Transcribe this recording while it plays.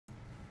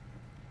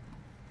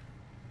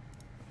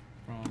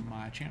from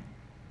my channel.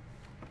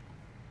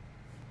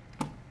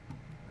 Let's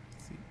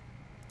see.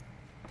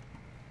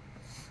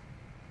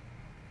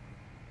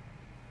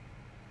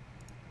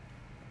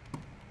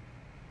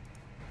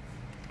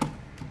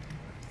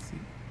 Let's see.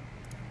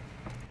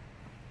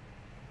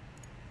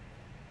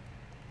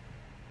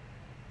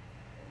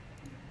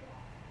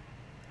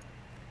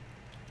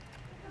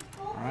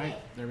 All right,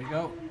 there we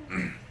go.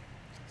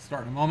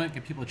 Start in a moment,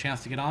 give people a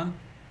chance to get on.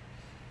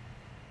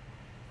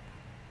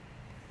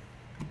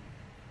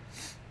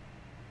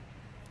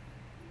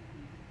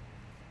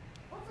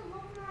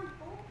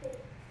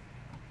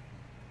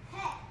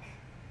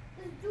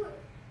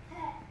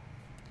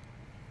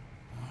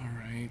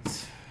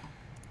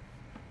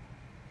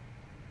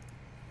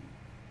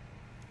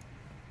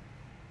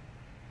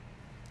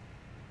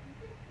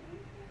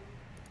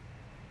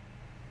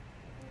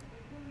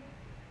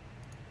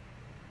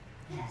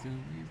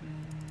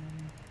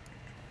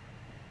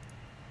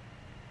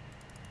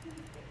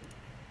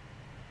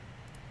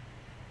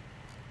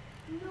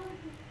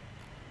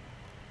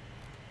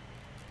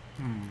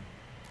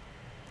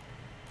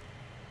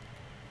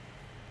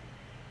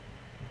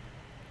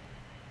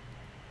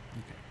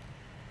 Okay.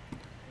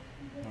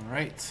 All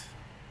right.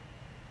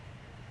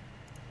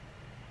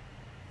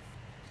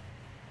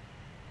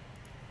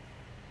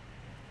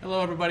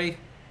 Hello, everybody.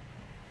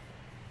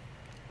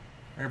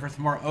 Ready for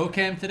some more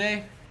CHEM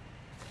today?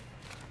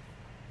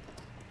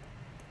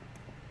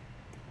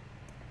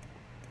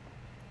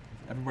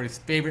 Everybody's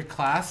favorite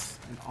class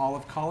in all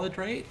of college,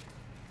 right?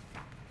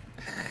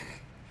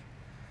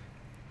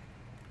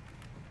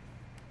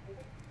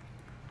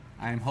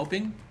 I'm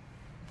hoping.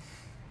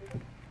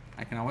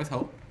 I can always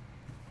hope.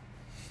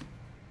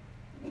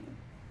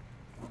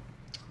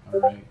 All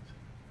right.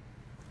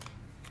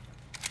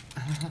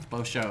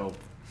 Bow show.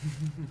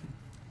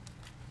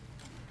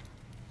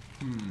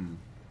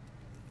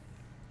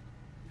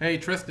 Hey,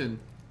 Tristan.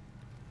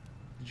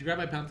 Did you grab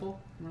my pencil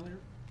from earlier?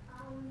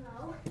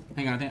 No.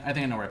 Hang on, I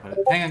think I know where I put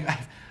it. Hang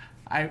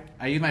on.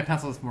 I used my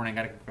pencil this morning.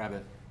 Gotta grab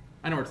it.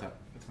 I know where it's at.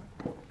 It's fine.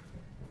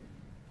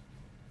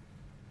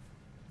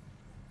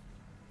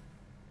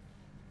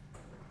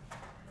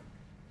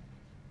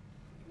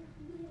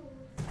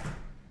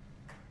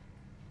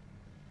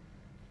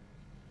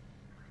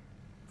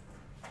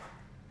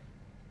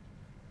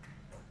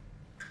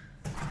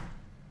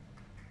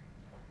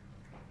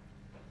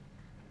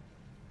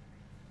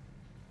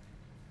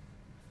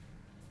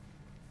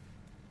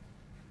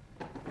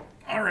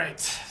 All right,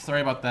 sorry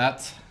about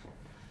that.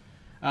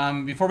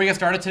 Before we get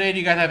started today, do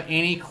you guys have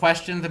any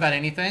questions about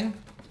anything?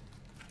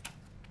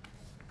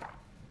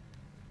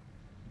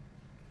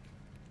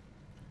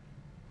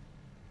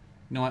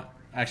 You know what?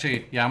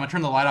 Actually, yeah, I'm gonna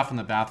turn the light off in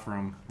the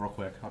bathroom real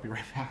quick. I'll be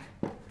right back.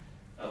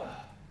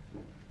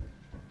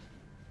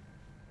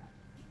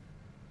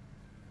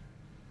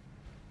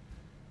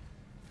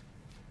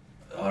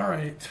 All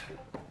right.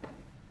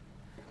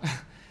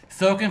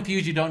 So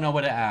confused you don't know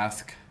what to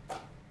ask.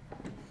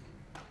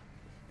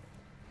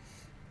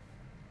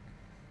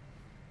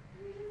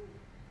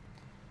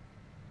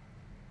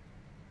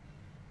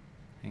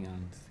 Hang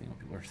on, see what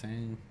people are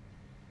saying.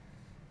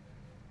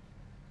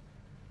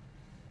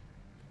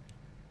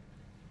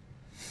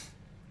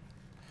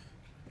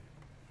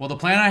 Well, the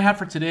plan I had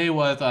for today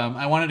was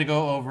I wanted to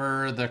go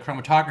over the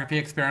chromatography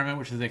experiment,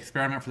 which is the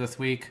experiment for this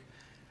week.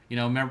 You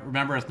know,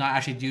 remember it's not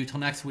actually due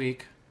till next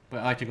week, but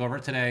I like to go over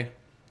it today.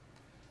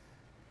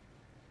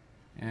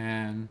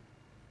 And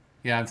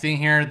yeah, I'm seeing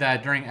here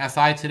that during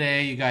SI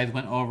today, you guys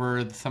went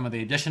over some of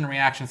the addition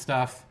reaction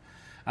stuff.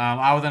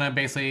 I was gonna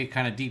basically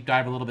kind of deep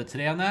dive a little bit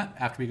today on that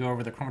after we go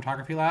over the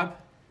chromatography lab.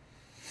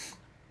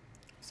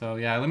 So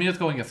yeah, let me just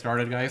go and get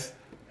started, guys.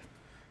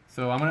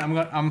 So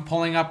I'm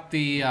pulling up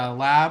the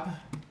lab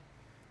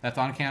that's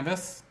on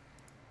Canvas.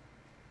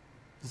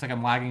 Looks like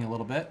I'm lagging a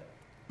little bit.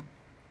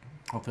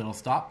 Hopefully it'll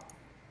stop.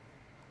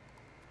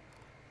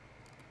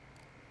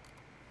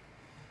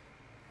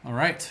 All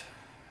right.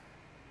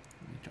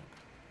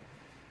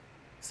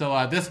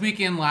 So this week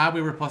in lab,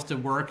 we were supposed to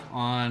work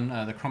on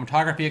the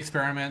chromatography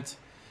experiment.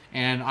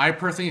 And I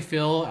personally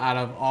feel out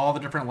of all the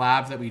different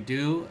labs that we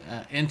do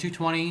in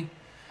 220,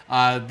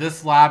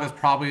 this lab is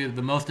probably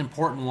the most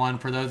important one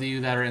for those of you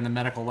that are in the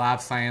medical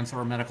lab science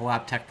or medical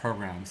lab tech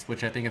programs,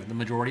 which I think is the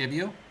majority of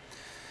you.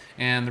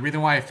 And the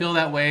reason why I feel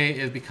that way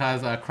is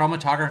because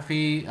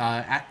chromatography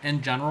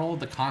in general,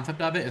 the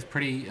concept of it is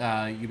pretty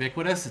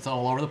ubiquitous. It's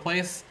all over the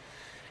place.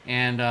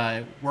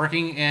 And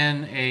working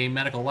in a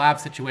medical lab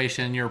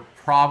situation, you're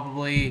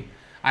probably,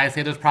 I'd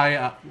say there's probably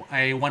a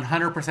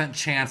 100%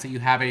 chance that you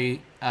have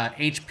a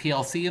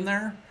HPLC in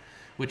there,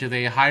 which is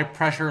a high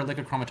pressure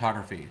liquid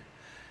chromatography.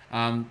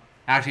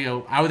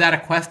 Actually, I was at a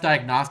Quest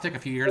Diagnostic a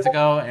few years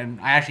ago,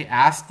 and I actually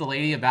asked the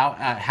lady about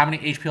how many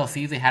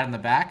HPLCs they had in the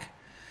back.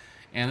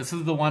 And this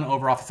is the one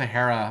over off of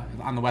Sahara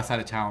on the west side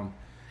of town.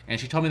 And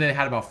she told me they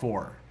had about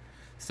 4.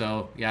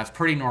 So yeah, it's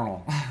pretty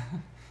normal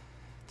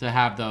to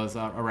have those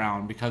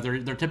around because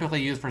they're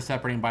typically used for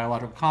separating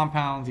biological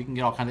compounds. You can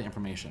get all kinds of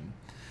information.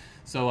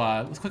 So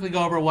let's quickly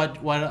go over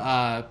what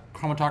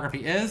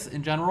chromatography is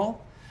in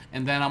general.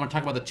 and then I'm going to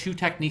talk about the 2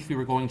 techniques we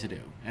were going to do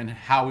and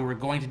how we were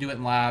going to do it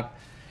in lab.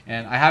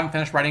 And I haven't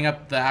finished writing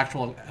up the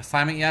actual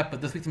assignment yet,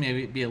 but this week's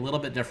may be a little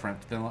bit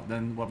different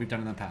than what we've done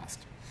in the past.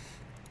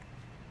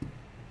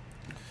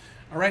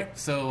 All right,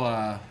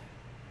 so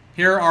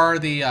here are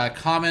the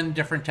common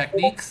different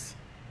techniques.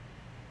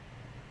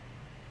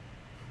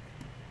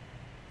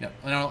 Yep.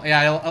 I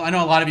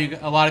know a lot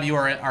of you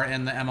are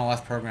in the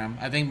MLS program.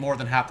 I think more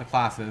than half the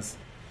classes.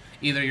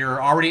 Either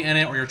you're already in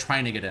it or you're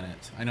trying to get in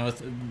it. I know it's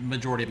the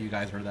majority of you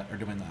guys are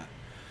doing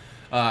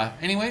that.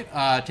 Anyway,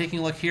 taking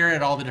a look here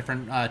at all the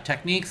different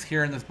techniques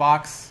here in this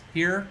box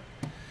here.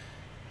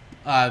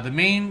 The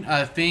main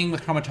thing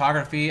with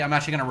chromatography, I'm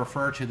actually going to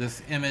refer to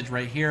this image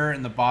right here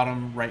in the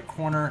bottom right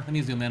corner. Let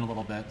me zoom in a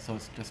little bit so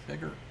it's just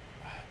bigger.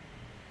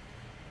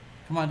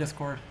 Come on,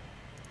 Discord.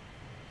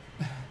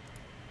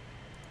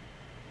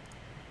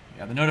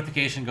 Yeah, the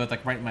notification goes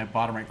like right in my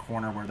bottom right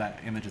corner where that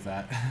image is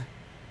at.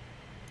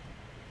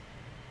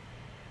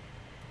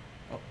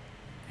 Oh,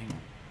 hang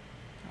on.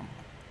 Come on.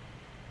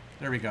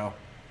 There we go.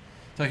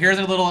 So here's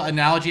a little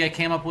analogy I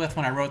came up with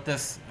when I wrote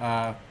this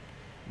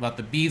about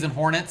the bees and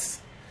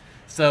hornets.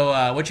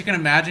 So what you can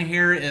imagine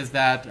here is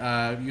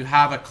that you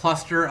have a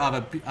cluster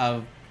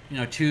of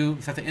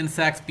 2 sets of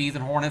insects, bees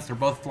and hornets. They're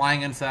both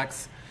flying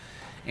insects,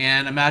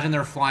 and imagine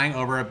they're flying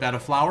over a bed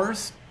of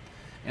flowers.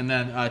 And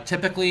then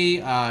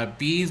typically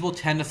bees will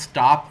tend to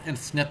stop and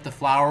snip the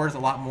flowers a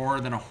lot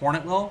more than a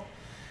hornet will.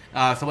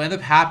 So what ends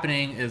up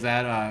happening is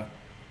that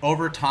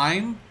over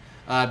time,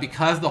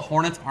 because the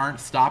hornets aren't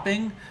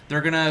stopping,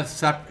 they're gonna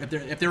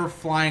if they're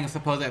flying,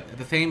 suppose at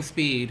the same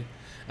speed,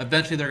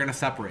 eventually they're gonna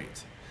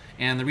separate.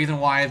 And the reason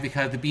why is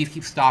because the bees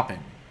keep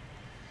stopping.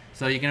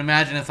 So you can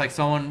imagine it's like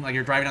someone, like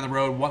you're driving down the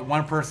road,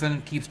 one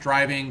person keeps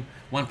driving,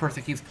 one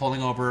person keeps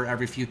pulling over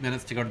every few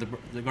minutes to go to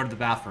the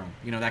bathroom,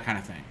 that kind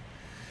of thing.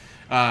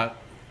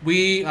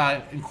 We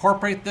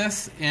incorporate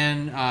this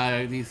in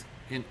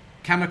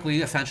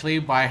chemically, essentially,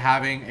 by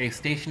having a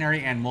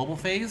stationary and mobile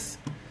phase.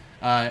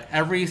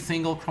 Every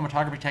single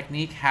chromatography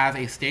technique has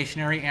a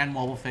stationary and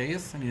mobile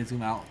phase. I need to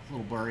zoom out, it's a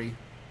little blurry.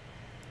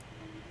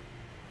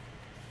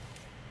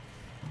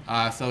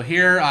 So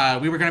here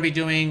we were going to be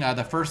doing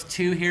the first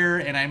 2 here,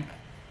 and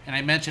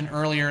I mentioned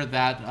earlier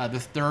that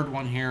this third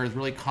one here is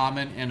really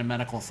common in a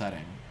medical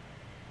setting.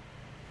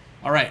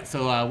 All right,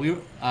 so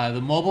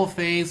the mobile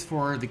phase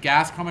for the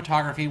gas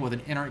chromatography with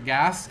an inert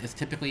gas is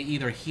typically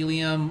either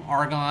helium,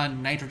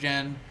 argon,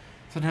 nitrogen.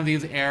 Sometimes they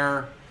use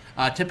air.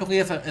 Typically,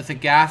 it's a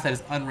gas that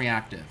is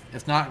unreactive.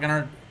 It's not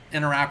going to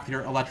interact with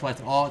your electrolytes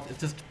at all. It's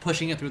just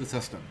pushing it through the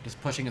system,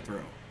 just pushing it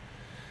through.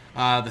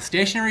 The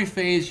stationary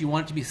phase, you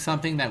want it to be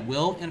something that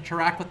will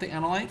interact with the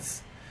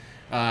analytes.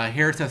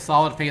 Here's a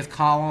solid phase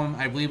column.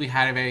 I believe we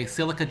had a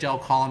silica gel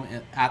column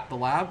at the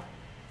lab.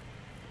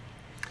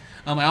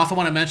 I also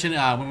want to mention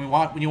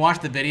when you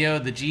watch the video,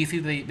 the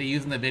GC they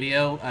use in the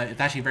video, it's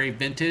actually very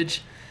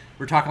vintage.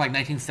 We're talking like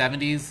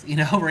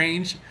 1970s,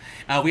 range.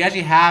 We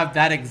actually have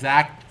that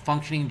exact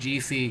functioning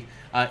GC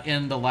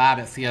in the lab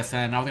at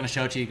CSN. I was going to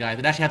show it to you guys.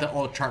 It actually has the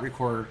old chart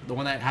recorder, the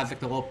one that has like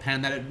the little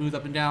pen that it moves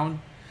up and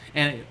down.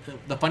 And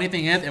the funny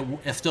thing is,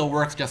 it still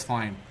works just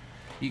fine.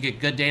 You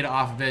get good data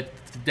off of it.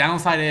 The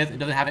downside is it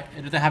doesn't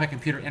have a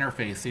computer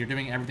interface, so you're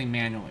doing everything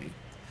manually.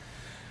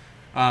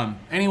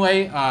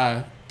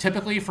 Anyway.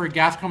 Typically for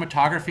gas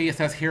chromatography, it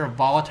says here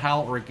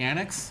volatile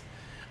organics.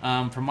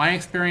 From my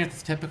experience,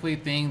 it's typically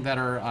things that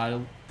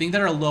are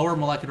lower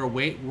molecular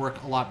weight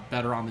work a lot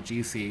better on the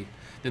GC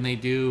than they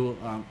do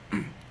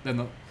than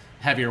the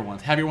heavier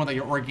ones. Heavier ones like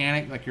your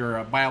organic, like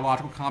your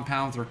biological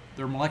compounds,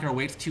 their molecular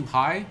weight's too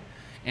high,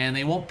 and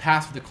they won't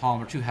pass through the column.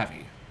 They're too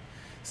heavy.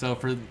 So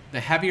for the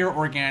heavier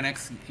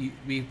organics,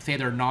 we say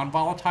they're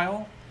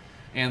non-volatile,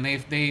 and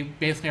they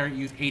basically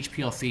use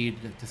HPLC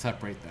to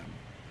separate them.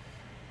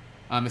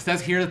 It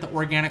says here that the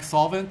organic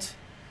solvent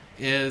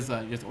is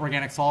just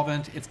organic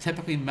solvent. It's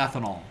typically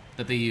methanol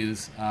that they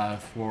use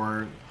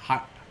for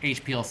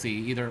HPLC,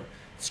 either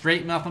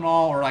straight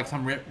methanol or like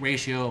some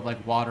ratio of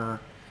like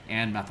water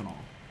and methanol.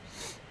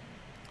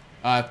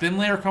 Thin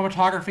layer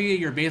chromatography,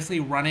 you're basically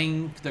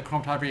running the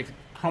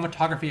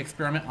chromatography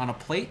experiment on a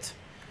plate.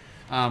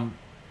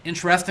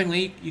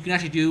 Interestingly, you can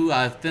actually do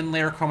thin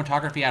layer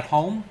chromatography at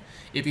home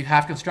if you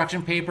have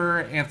construction paper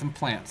and some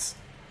plants.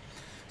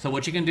 So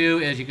what you can do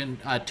is you can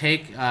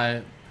take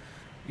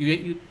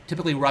you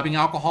typically rubbing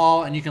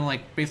alcohol, and you can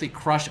like basically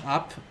crush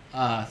up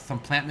some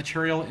plant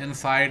material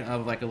inside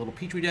of like a little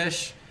petri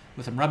dish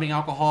with some rubbing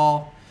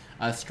alcohol,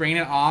 strain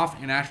it off,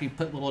 and actually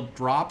put little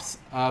drops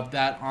of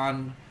that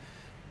on,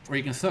 or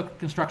you can soak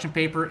construction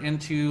paper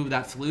into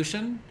that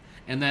solution,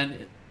 and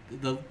then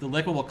the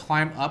liquid will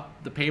climb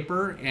up the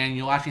paper, and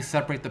you'll actually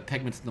separate the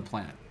pigments in the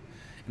plant.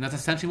 And that's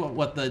essentially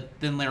what the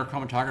thin layer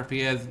chromatography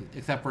is,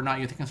 except for not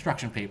using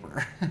construction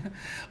paper.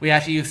 We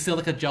actually use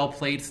silica gel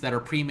plates that are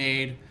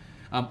pre-made.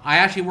 I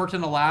actually worked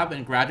in a lab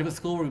in graduate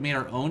school where we made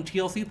our own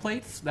TLC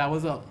plates. That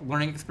was a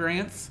learning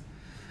experience.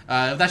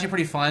 It was actually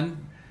pretty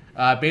fun.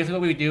 Basically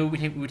what we would do,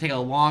 we would take a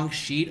long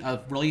sheet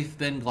of really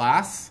thin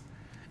glass,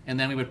 and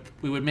then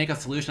we would make a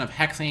solution of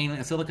hexane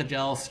and silica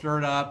gel, stir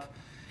it up,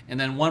 and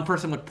then one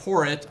person would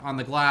pour it on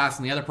the glass,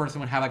 and the other person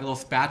would have like a little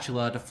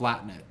spatula to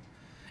flatten it.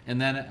 And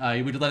then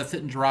you would let it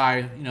sit and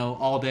dry,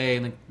 all day,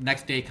 and the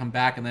next day come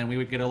back, and then we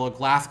would get a little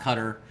glass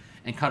cutter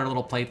and cut our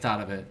little plates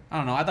out of it. I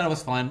don't know. I thought it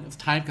was fun. It was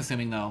time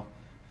consuming though.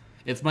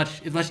 It's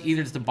much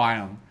easier just to buy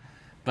them.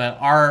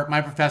 But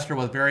my professor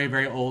was very,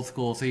 very old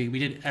school, so we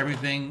did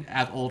everything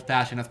as old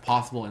fashioned as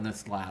possible in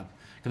this lab,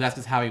 because that's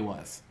just how he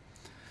was.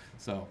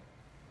 So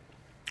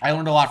I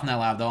learned a lot from that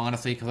lab though,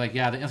 honestly, because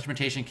the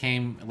instrumentation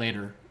came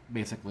later,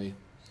 basically,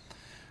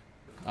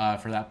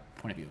 for that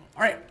point of view.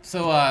 All right,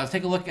 so let's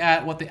take a look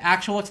at what the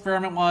actual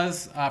experiment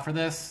was for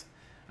this.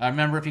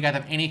 Remember, if you guys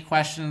have any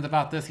questions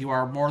about this, you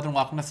are more than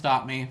welcome to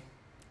stop me.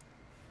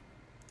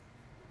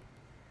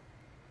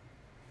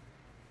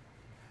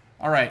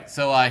 All right,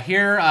 so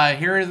here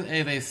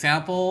is a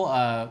sample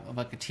of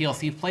like a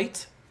TLC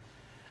plate,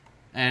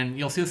 and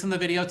you'll see this in the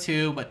video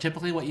too. But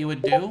typically, what you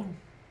would do,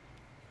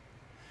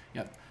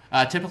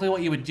 typically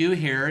what you would do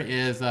here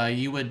is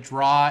you would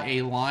draw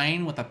a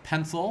line with a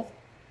pencil,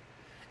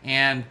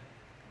 and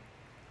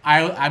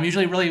I'm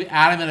usually really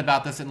adamant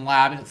about this in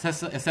lab. It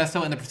says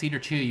so in the procedure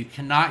too. You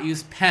cannot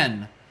use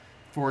pen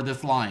for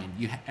this line.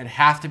 It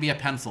has to be a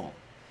pencil.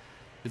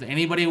 Does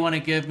anybody want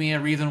to give me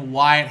a reason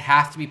why it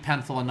has to be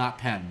pencil and not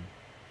pen?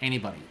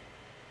 Anybody?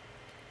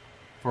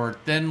 For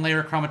thin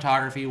layer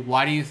chromatography,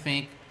 why do you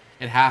think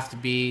it has to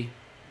be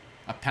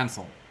a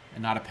pencil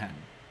and not a pen?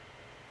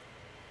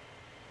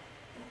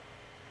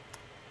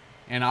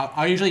 And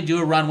I'll usually do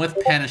a run with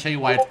pen and show you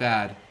why it's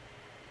bad.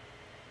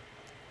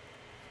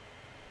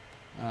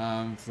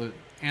 So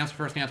the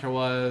first answer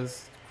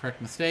was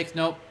correct mistakes.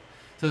 Nope.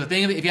 So the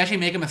thing is, if you actually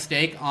make a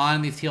mistake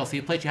on these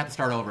TLC plates, you have to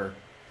start over.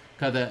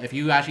 Because if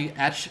you actually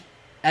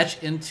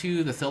etch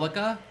into the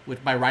silica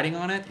by writing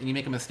on it, and you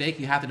make a mistake,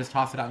 you have to just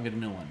toss it out and get a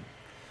new one.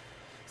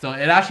 So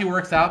it actually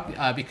works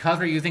out because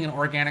we're using an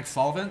organic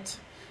solvent,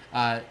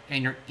 and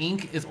your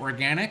ink is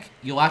organic.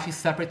 You'll actually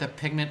separate the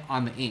pigment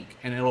on the ink,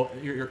 and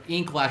your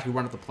ink will actually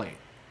run up the plate.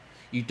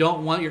 You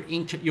don't want your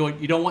ink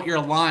you don't want your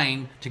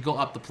line to go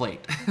up the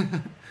plate.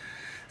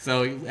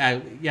 So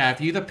yeah,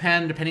 if you use a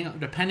pen,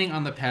 depending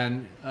on the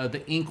pen,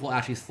 the ink will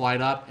actually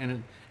slide up.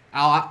 And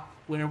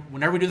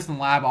whenever we do this in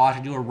the lab, I'll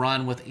actually do a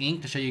run with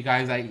ink to show you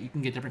guys that you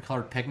can get different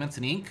colored pigments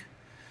in ink.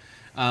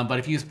 But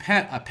if you use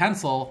a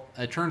pencil,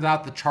 it turns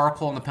out the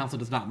charcoal in the pencil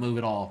does not move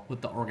at all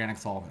with the organic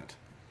solvent.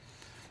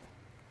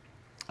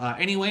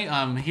 Anyway,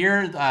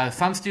 here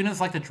some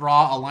students like to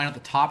draw a line at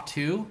the top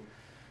too.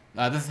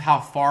 This is how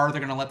far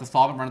they're going to let the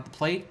solvent run at the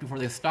plate before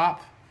they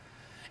stop.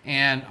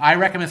 And I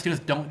recommend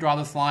students don't draw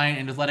this line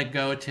and just let it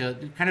go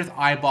to kind of just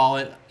eyeball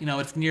it.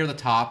 It's near the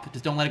top.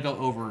 Just don't let it go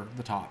over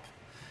the top.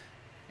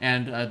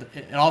 And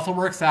it also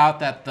works out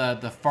that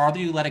the farther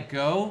you let it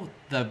go,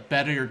 the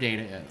better your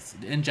data is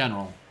in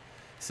general.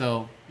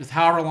 So just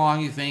however long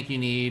you think you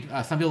need.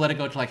 Some people let it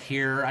go to like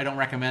here. I don't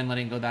recommend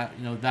letting it go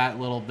that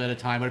little bit of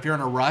time. But if you're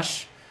in a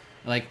rush,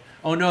 like,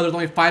 oh no, there's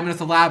only 5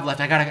 minutes of lab left,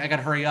 I gotta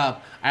hurry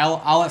up,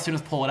 I'll let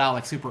students pull it out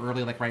like super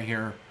early, like right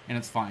here, and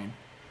it's fine.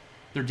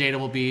 Their data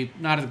will be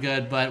not as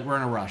good, but we're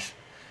in a rush.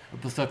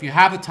 So if you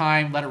have the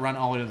time, let it run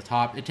all the way to the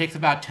top. It takes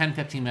about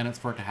 10-15 minutes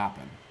for it to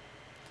happen.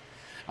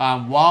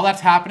 While that's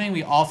happening,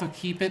 we also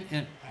keep it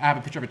in, I have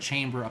a picture of a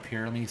chamber up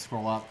here. Let me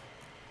scroll up.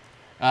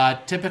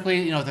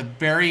 Typically, it's a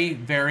very,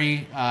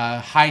 very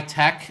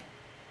high-tech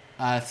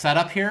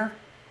setup here.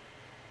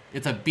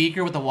 It's a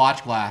beaker with a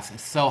watch glass.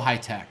 It's so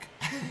high-tech.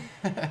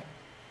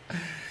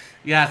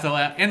 Yeah, so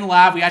in the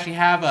lab, we actually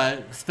have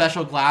a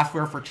special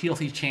glassware for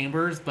TLC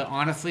chambers, but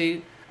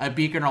honestly, a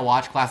beaker and a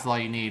watch glass is all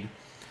you need.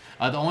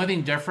 The only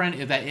thing different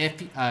is that if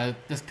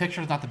this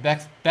picture is not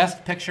the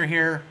best picture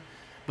here,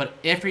 but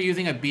if you're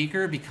using a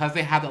beaker, because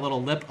they have that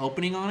little lip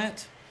opening on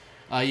it,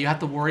 you have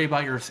to worry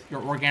about your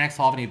organic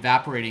solvent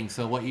evaporating.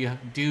 So what you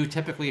do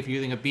typically if you're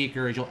using a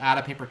beaker is you'll add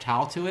a paper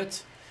towel to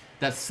it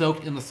that's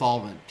soaked in the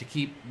solvent to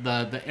keep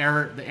the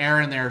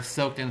air in there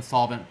soaked in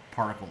solvent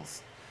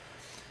particles.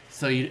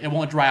 So it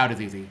won't dry out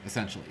as easy,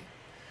 essentially.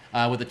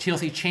 With the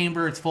TLC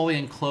chamber, it's fully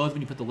enclosed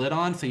when you put the lid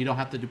on, so you don't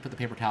have to put the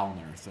paper towel in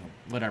there. So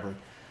whatever.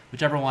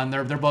 Whichever one,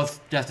 they're both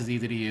just as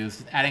easy to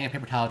use. Adding a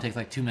paper towel takes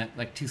like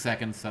 2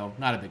 seconds, so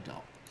not a big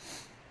deal.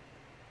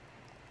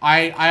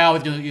 I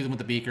always use them with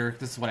the beaker.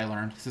 This is what I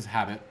learned. This is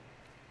habit.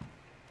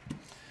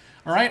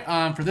 All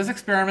right, for this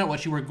experiment,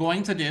 what you were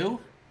going to do...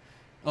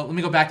 Oh, let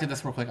me go back to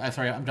this real quick.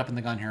 Sorry, I'm jumping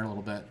the gun here a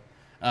little bit.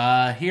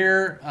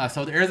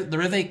 So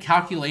there is a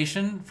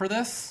calculation for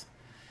this,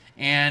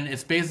 and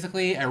it's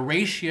basically a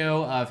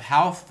ratio of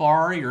how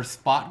far your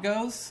spot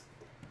goes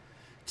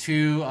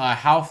to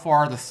how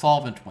far the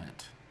solvent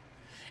went.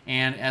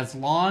 And as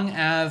long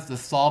as the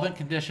solvent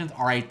conditions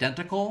are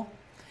identical,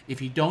 if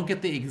you don't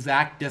get the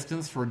exact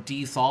distance for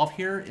desolve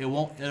here, it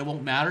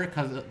won't matter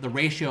because the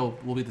ratio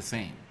will be the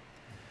same.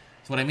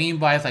 So what I mean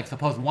by is, like,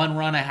 suppose one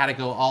run I had to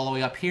go all the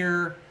way up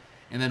here,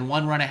 and then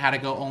one run I had to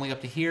go only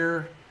up to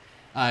here.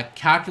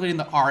 Calculating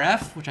the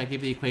RF, which I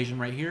give the equation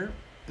right here,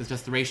 is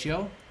just the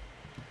ratio.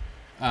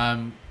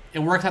 It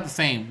works out the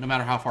same no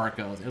matter how far it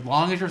goes, as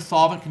long as your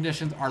solvent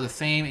conditions are the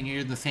same and you're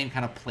using the same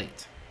kind of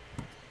plate.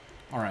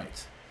 All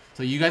right.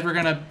 So you guys were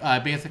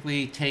gonna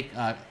basically take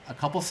a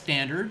couple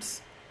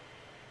standards,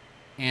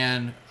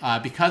 and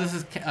because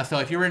this is so,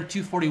 if you're in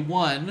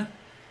 241,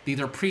 these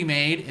are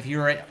pre-made. If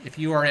you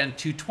are in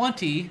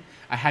 220,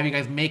 I have you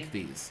guys make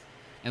these.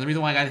 And the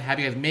reason why I have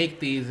you guys make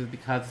these is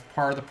because it's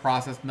part of the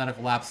process,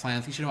 medical lab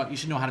science. You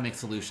should know how to make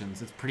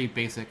solutions. It's pretty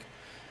basic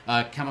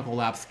chemical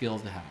lab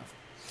skills to have.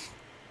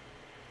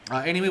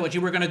 Anyway, what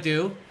you were going to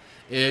do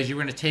is you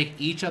were going to take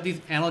each of these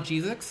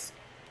analgesics,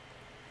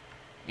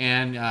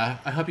 and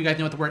I hope you guys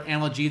know what the word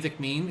analgesic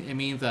means. It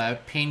means a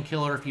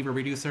painkiller, fever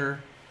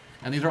reducer,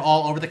 and these are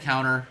all over the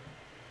counter.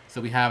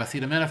 So we have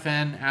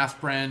acetaminophen,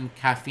 aspirin,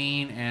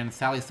 caffeine, and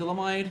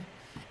salicylamide.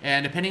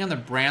 And depending on the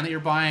brand that you're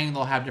buying,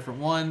 they'll have different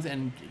ones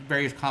and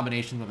various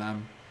combinations of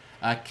them.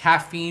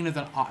 Caffeine is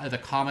a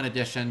common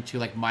addition to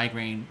like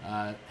migraine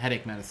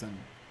headache medicine.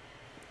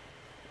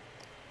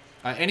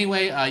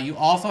 Anyway, you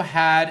also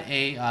had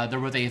there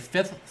was a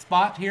fifth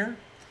spot here.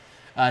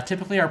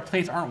 Typically our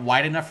plates aren't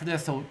wide enough for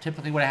this, so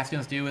typically what I have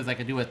students do is I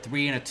could do a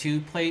 3 and a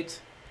 2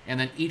 plate, and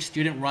then each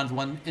student runs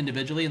one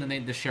individually, and then they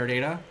just share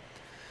data.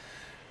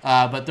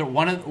 But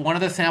one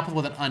of the samples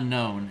was an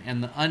unknown,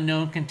 and the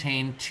unknown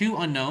contained 2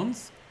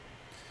 unknowns,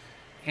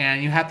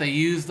 and you have to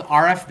use the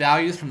RF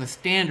values from the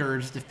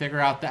standards to figure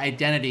out the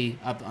identity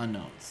of the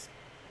unknowns.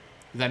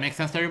 Does that make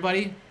sense to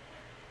everybody?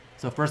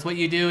 So first, what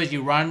you do is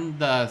you run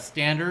the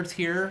standards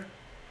here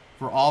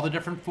for all the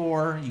different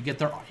 4.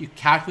 You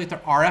calculate their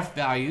RF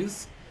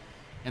values,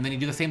 and then you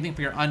do the same thing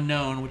for your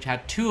unknown, which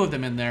had 2 of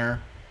them in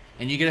there,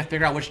 and you get to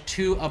figure out which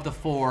 2 of the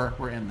 4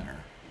 were in there.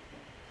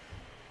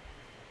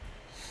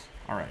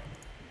 All right.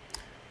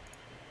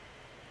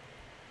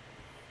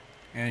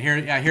 And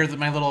here's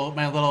my little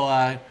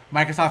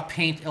Microsoft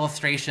Paint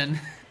illustration.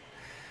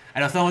 I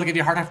know someone will give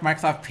you a hard time for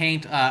Microsoft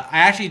Paint. I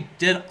actually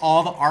did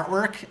all the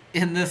artwork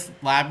in this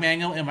lab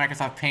manual in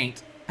Microsoft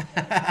Paint.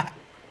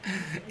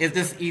 It's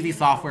just easy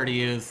software to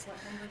use,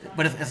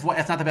 but it's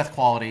not the best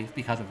quality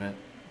because of it.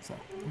 So,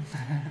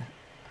 but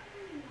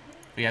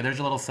yeah, there's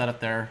a little setup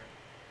there.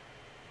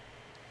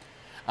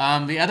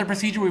 The other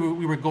procedure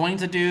we were going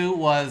to do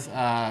was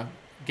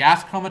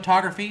gas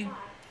chromatography.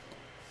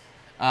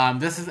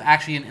 This is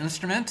actually an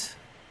instrument.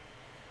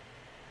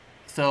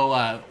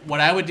 So what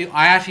I would do,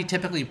 I actually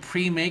typically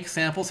pre-make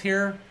samples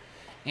here,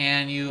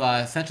 and you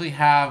essentially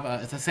have,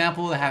 it's a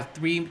sample that has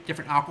 3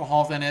 different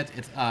alcohols in it.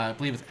 It's, I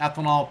believe it's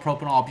ethanol,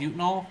 propanol,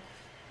 butanol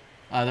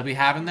that we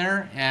have in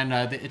there, and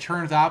it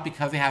turns out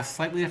because they have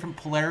slightly different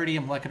polarity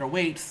and molecular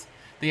weights,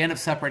 they end up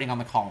separating on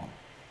the column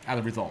as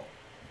a result.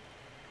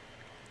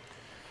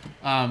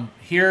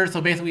 Here,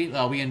 so basically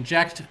we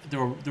inject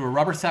through a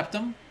rubber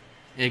septum.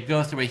 It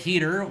goes through a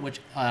heater, which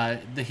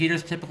the heater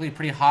is typically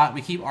pretty hot.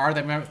 We keep ours,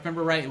 if I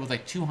remember right, it was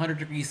like 200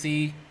 degrees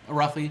C,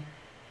 roughly.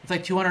 It's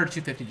like 200 or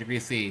 250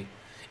 degrees C.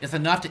 It's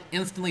enough to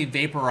instantly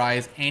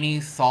vaporize any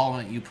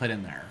solvent you put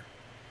in there.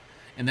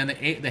 And then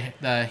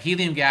the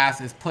helium gas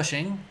is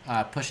pushing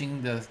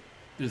through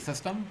the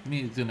system. Let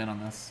me zoom in on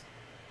this.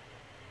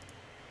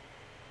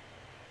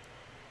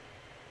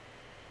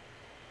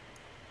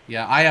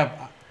 Yeah, I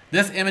have...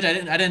 This image, I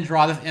didn't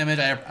draw this image.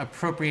 I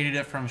appropriated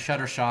it from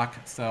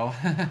Shutterstock. So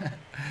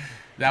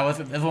that was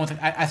one thing.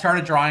 I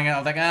started drawing it. I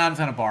was like, I'm just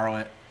gonna borrow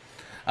it.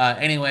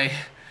 Anyway,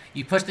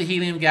 you push the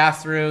helium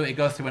gas through. It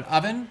goes through an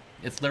oven.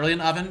 It's literally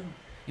an oven.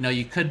 You know,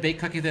 you could bake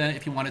cookies in it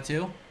if you wanted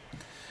to.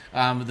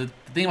 The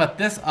thing about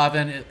this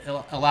oven, it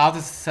allows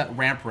us to set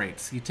ramp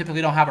rates. You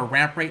typically don't have a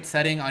ramp rate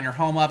setting on your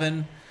home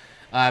oven.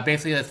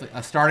 Basically, it's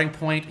a starting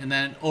point, and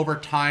then over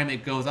time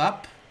it goes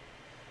up,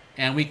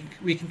 and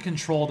we can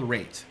control the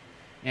rate.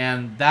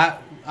 And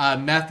that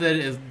method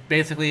is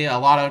basically a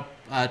lot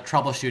of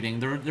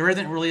troubleshooting. There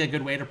isn't really a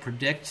good way to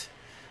predict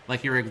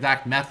like your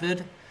exact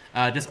method.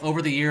 Just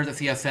over the years at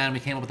CSN, we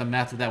came up with a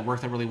method that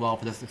worked out really well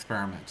for this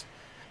experiment.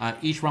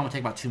 Each run would take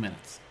about 2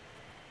 minutes.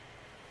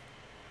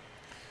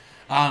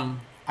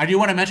 I do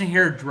want to mention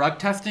here drug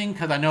testing,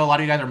 because I know a lot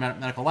of you guys are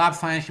medical lab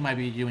science. You might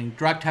be doing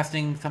drug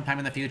testing sometime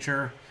in the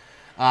future.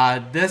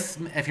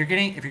 If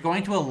you're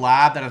going to a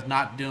lab that is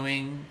not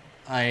doing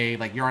a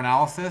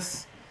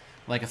urinalysis,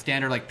 like a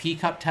standard like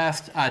P-cup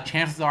test,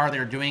 chances are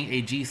they're doing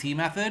a GC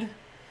method.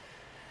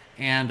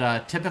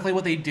 And typically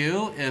what they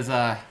do is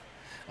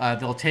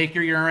they'll take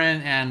your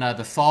urine, and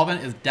the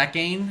solvent is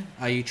decane.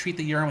 You treat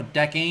the urine with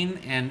decane,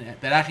 and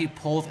that actually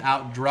pulls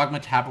out drug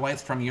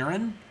metabolites from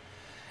urine.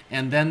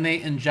 And then they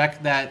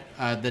inject the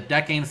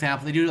decane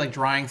sample. They do like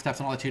drying steps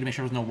and all that too to make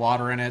sure there's no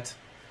water in it,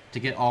 to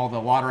get all the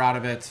water out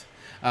of it.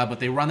 But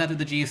they run that through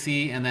the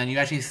GC, and then you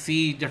actually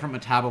see different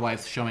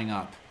metabolites showing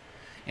up.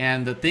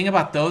 And the thing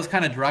about those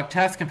kind of drug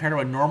tests compared to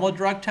a normal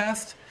drug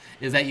test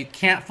is that you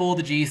can't fool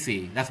the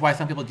GC. That's why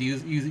some people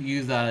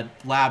use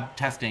lab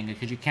testing,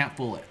 because you can't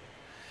fool it.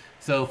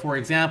 So for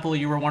example,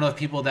 you were one of those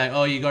people that,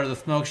 you go to the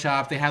smoke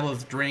shop, they have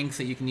those drinks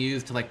that you can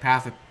use to like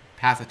pass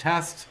a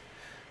test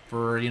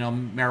for,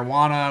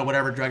 marijuana,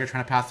 whatever drug you're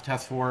trying to pass the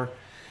test for.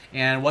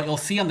 And what you'll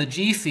see on the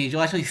GC,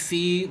 you'll actually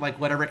see like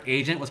whatever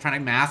agent was trying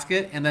to mask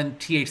it, and then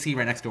THC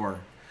right next door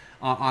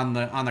on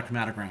the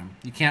chromatogram.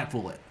 You can't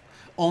fool it.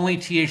 only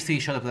THC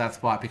showed up at that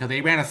spot because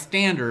they ran a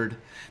standard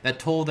that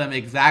told them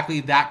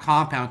exactly that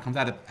compound comes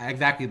out at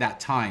exactly that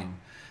time.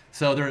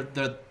 So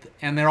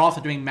they're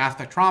also doing mass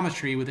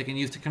spectrometry, which they can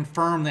use to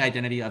confirm the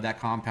identity of that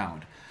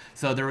compound.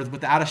 So there was,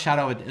 without a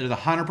shadow, it is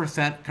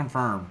 100%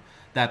 confirmed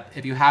that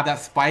if you have that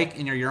spike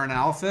in your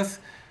urinalysis,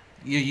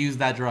 you use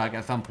that drug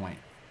at some point.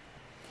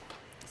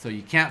 So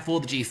you can't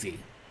fool the GC.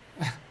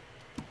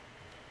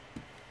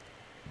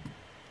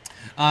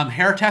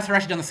 Hair tests are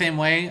actually done the same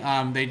way.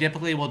 They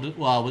typically will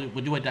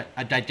do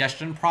a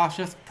digestion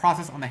process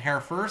on the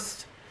hair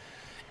first,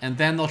 and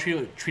then they'll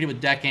treat it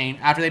with decane.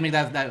 After they make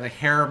that like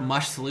hair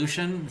mush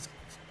solution,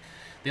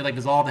 they like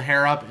dissolve the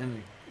hair up,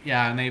 and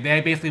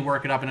they basically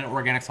work it up in an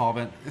organic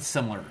solvent. It's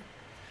similar.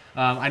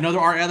 I know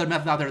there are other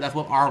methods out there. That's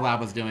what our lab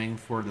was doing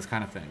for this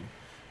kind of thing.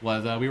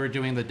 We were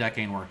doing the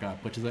decane workup,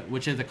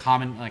 which is a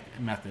common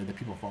method that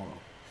people follow.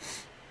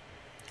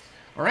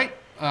 All right.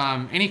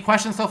 Any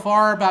questions so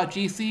far about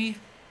GC?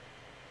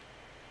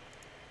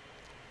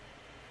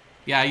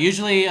 Yeah,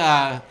 usually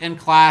in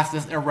class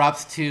this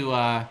erupts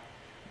to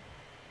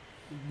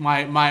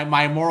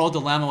my moral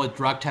dilemma with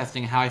drug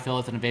testing, how I feel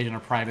it's an invasion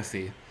of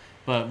privacy.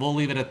 But we'll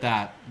leave it at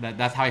that.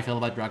 That's how I feel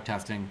about drug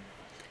testing,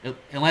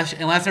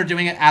 unless they're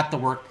doing it at the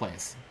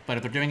workplace. But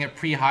if they're doing it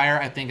pre-hire,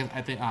 I think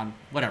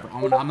whatever.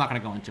 I'm not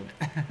going to go into it.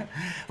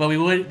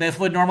 But this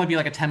would normally be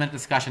like a 10-minute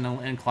discussion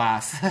in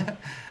class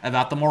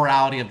about the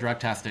morality of drug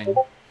testing.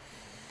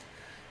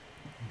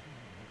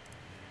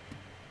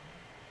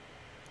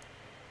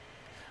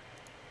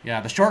 Yeah,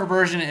 the short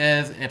version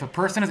is if a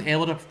person is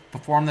able to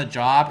perform the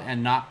job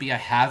and not be a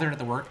hazard at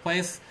the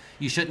workplace,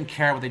 you shouldn't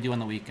care what they do on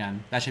the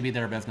weekend. That should be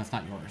their business,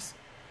 not yours.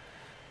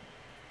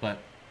 But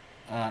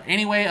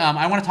anyway,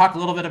 I want to talk a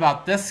little bit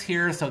about this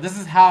here. So this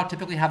is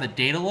typically how the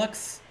data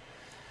looks.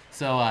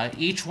 So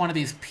each one of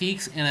these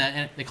peaks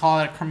they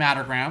call it a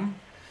chromatogram,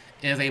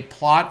 is a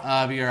plot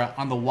of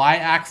on the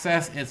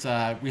y-axis, it's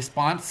a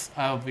response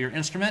of your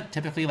instrument,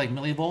 typically like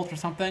millivolts or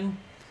something.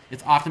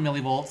 It's often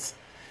millivolts.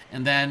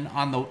 And then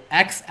on the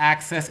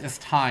x-axis is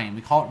time.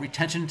 We call it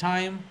retention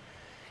time.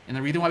 And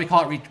the reason why we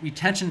call it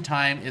retention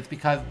time is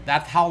because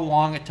that's how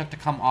long it took to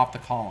come off the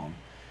column.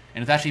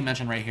 And it's actually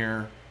mentioned right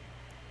here.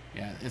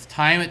 Yeah, it's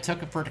time it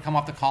took for it to come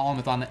off the column.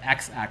 It's on the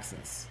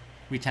x-axis,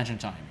 retention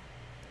time.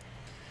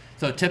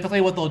 So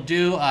typically what they'll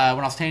do, when I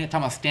was talking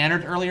about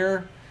standard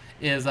earlier,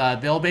 is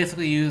they'll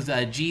basically use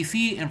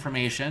GC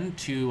information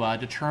to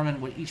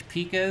determine what each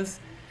peak is.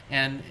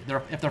 And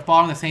if they're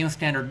following the same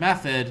standard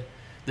method,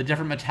 the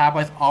different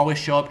metabolites always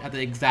show up at the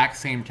exact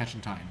same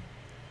retention time.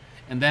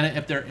 And then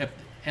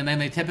and then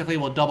they typically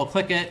will double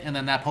click it, and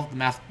then that pulls the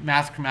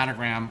mass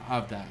chromatogram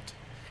of that.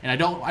 And I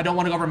don't want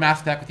to go over mass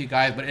spec with you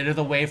guys, but it is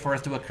a way for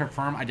us to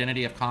confirm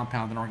identity of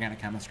compounds in organic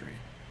chemistry.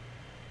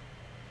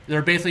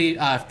 They're basically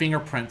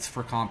fingerprints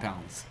for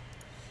compounds.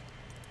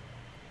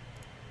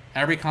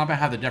 Every compound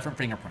has a different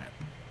fingerprint.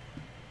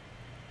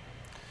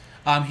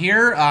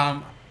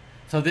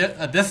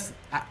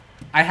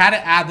 I had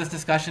to add this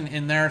discussion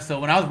in there.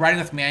 So when I was writing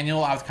this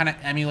manual, I was kind of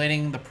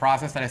emulating the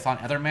process that I saw in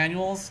other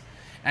manuals.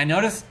 And I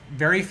noticed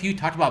very few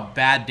talked about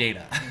bad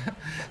data.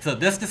 So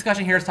this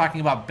discussion here is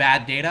talking about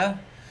bad data.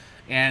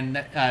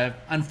 And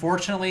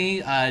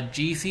unfortunately,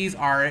 GCs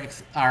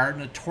are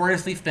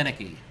notoriously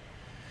finicky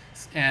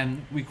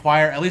and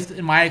require, at least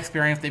in my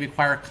experience, they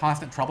require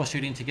constant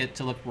troubleshooting to get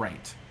to look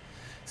right.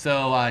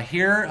 So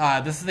here,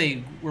 this is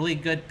a really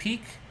good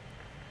peak.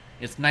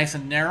 It's nice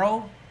and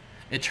narrow.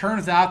 It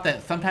turns out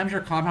that sometimes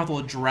your compounds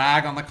will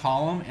drag on the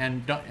column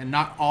and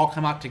not all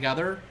come out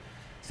together.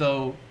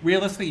 So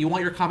realistically, you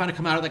want your compound to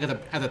come out like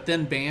as a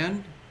thin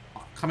band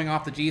coming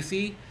off the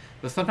GC,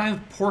 but sometimes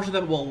portions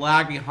of it will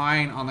lag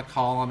behind on the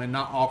column and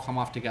not all come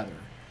off together.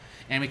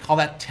 And we call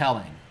that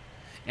telling.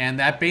 And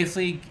that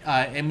basically,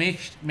 it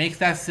makes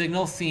that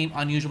signal seem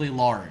unusually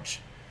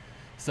large.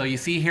 So you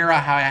see here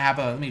how I have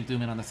let me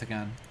zoom in on this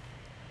again.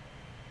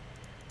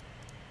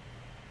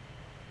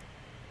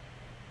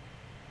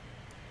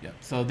 Yep.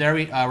 So there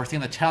we're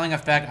seeing the telling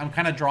effect. I'm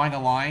kind of drawing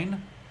a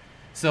line.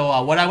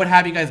 So what I would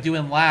have you guys do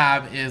in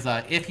lab is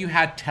if you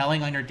had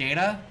telling on your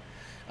data,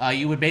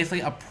 you would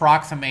basically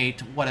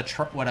approximate what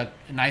a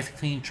nice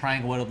clean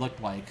triangle would have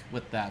looked like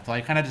with that. So I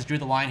kind of just drew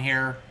the line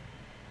here,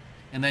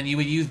 and then you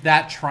would use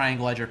that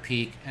triangle as your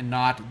peak and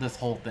not this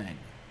whole thing.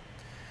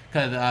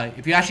 Because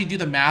if you actually do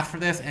the math for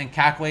this and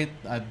calculate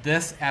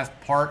this as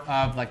part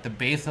of like the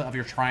base of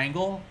your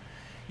triangle,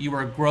 you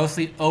are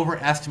grossly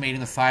overestimating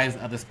the size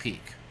of this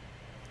peak.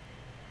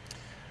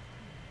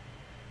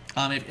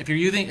 If you're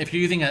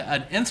using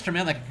an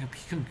instrument like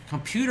a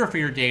computer for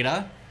your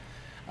data,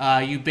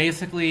 you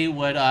basically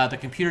would the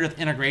computer does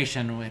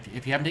integration.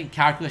 If you haven't taken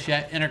calculus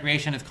yet,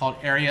 integration is called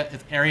area.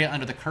 It's area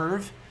under the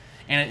curve,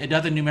 and it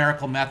does a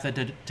numerical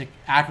method to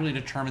accurately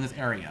determine this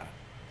area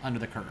under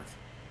the curve.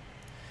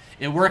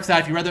 It works out,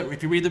 if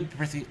you read the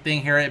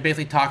thing here, it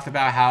basically talks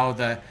about how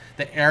the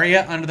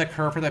area under the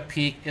curve for the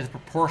peak is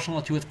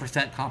proportional to its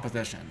percent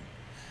composition.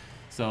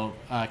 So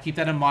keep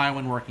that in mind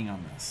when working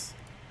on this.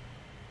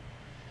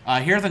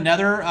 Here's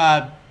another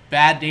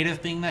bad data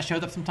thing that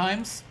shows up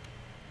sometimes.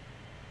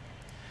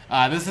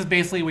 This is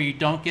basically where you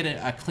don't get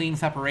a clean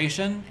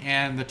separation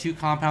and the two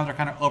compounds are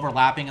kind of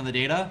overlapping in the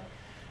data.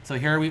 So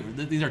here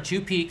these are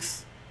two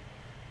peaks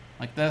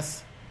like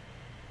this,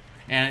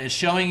 and it's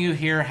showing you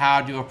here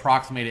how to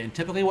approximate it. And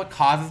typically what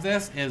causes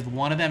this is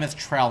one of them is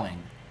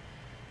telling,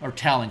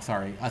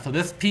 sorry. So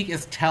this peak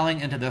is telling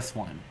into this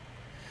one.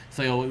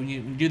 So when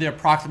you do the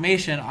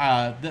approximation,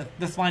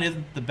 this line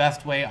isn't the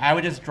best way. I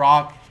would just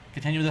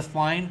continue this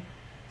line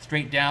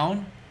straight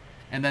down,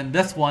 and then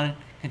this one,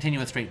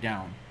 continue it straight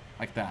down,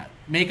 like that.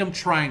 Make them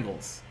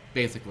triangles,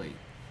 basically.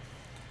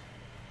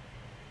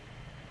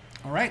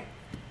 All right.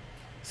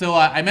 So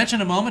I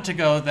mentioned a moment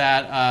ago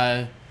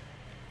that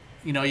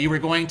you were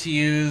going to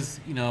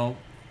use,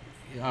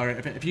 or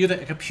if you use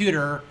a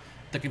computer,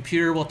 the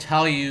computer will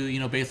tell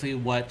you, basically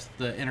what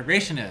the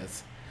integration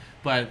is.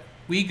 But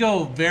we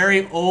go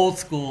very old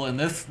school in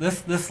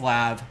this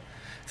lab.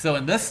 So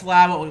in this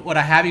lab, what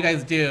I have you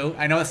guys do,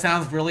 I know it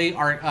sounds really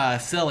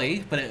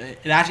silly, but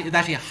it's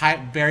actually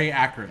very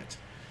accurate.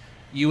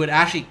 You would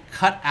actually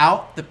cut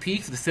out the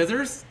peaks with the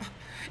scissors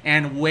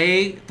and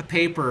weigh the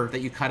paper that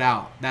you cut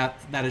out.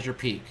 That is your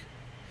peak.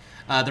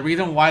 The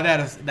reason why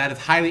that is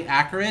highly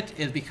accurate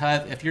is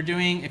because if you're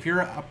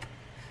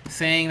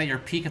saying that your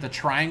peak is a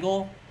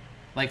triangle,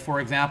 like for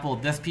example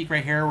this peak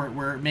right here,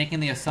 we're making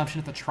the assumption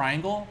it's a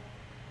triangle,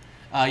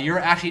 you're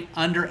actually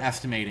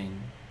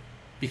underestimating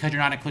because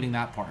you're not including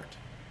that part.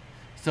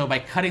 So by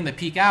cutting the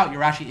peak out,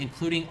 you're actually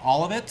including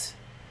all of it,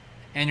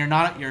 and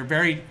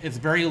it's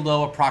very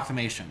low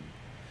approximation.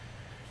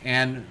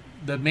 And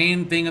the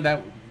main thing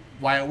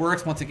why it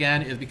works, once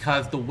again, is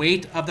because the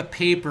weight of the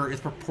paper is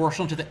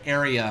proportional to the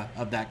area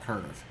of that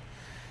curve.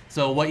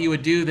 So what you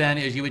would do then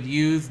is you would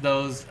use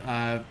those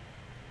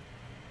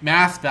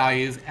mass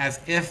values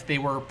as if they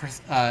were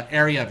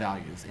area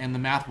values, and the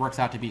math works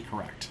out to be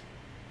correct.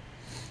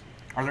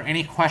 Are there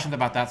any questions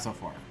about that so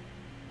far?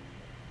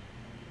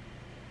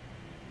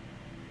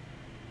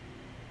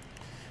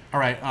 All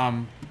right,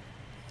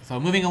 so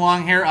moving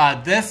along here,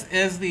 this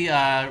is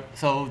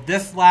so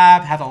this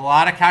lab has a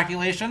lot of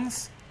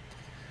calculations.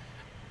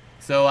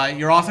 So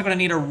you're also going to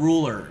need a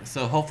ruler.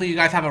 So hopefully you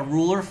guys have a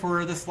ruler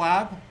for this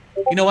lab.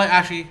 You know what,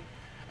 actually,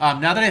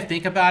 now that I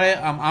think about it,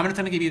 I'm just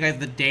going to give you guys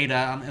the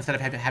data instead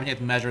of having you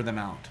measure them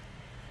out.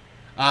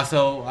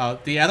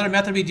 The other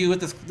method we do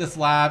with this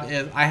lab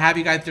is I have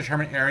you guys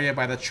determine area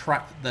by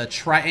the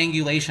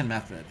triangulation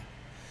method.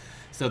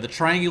 So the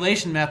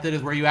triangulation method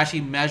is where you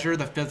actually measure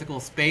the physical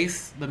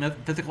space, the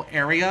physical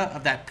area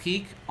of that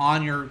peak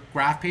on your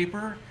graph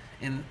paper.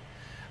 And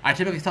I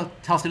typically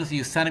tell students to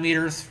use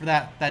centimeters for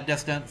that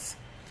distance.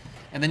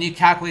 And then you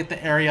calculate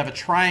the area of a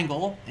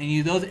triangle and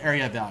use those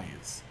area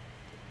values.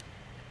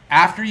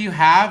 After you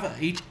have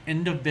each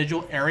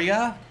individual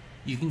area,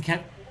 you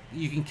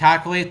can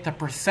calculate the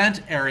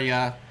percent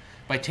area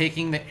by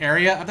taking the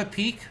area of the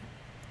peak,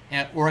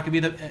 or it could be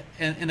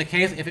in the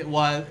case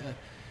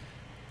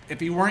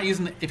if you're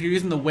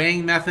using the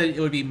weighing method, it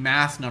would be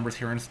mass numbers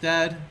here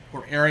instead,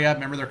 or area.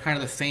 Remember, they're kind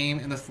of the same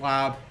in this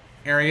lab.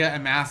 Area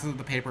and masses of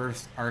the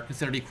papers are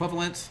considered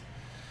equivalent.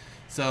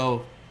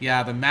 So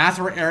yeah, the mass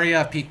or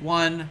area of peak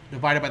 1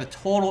 divided by the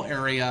total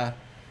area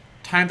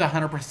times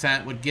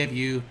 100% would give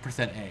you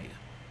percent A.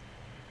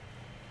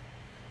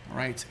 All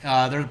right,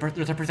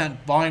 there's a percent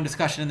volume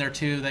discussion in there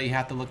too that you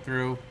have to look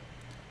through.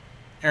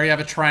 Area of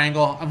a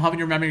triangle. I'm hoping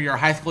you remember your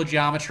high school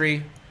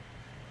geometry.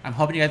 I'm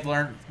hoping you guys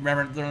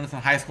remember this in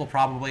high school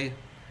probably.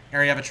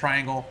 Area of a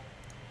triangle.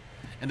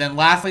 And then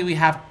lastly, we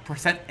have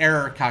percent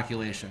error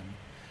calculation.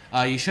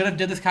 You should have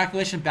did this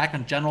calculation back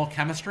in general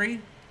chemistry.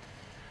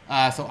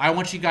 So I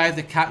want you guys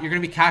to you're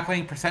going to be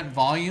calculating percent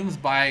volumes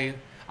by,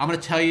 I'm going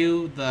to tell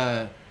you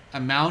the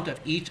amount of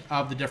each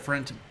of the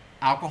different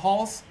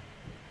alcohols,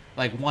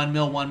 like 1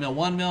 mil, 1 mil,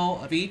 1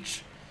 mil of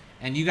each,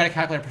 and you got to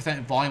calculate a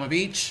percent volume of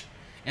each,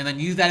 and then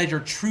use that as your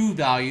true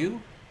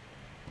value.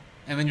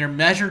 And then your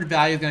measured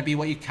value is going to be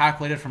what you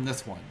calculated from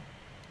this one.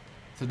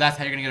 So that's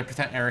how you're going to get a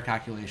percent error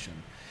calculation.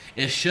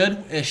 It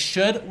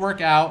should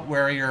work out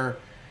where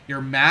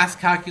your mass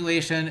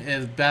calculation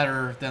is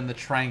better than the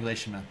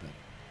triangulation method.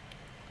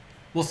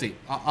 We'll see.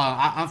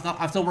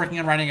 I'm still working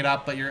on writing it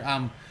up, but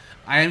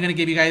I am going to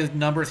give you guys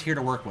numbers here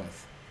to work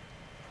with.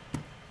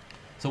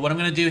 So what I'm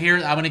going to do here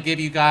is I'm going to give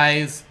you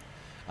guys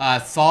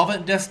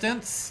solvent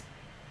distance.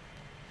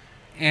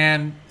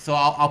 And so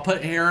I'll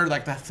put here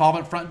like the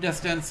solvent front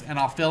distance, and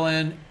I'll fill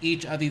in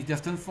each of these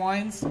distance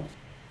lines.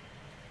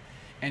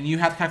 And you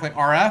have to calculate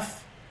RF.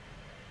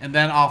 And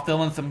then I'll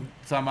fill in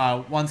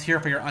some ones here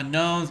for your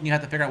unknowns, and you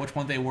have to figure out which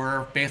ones they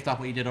were based off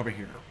what you did over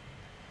here.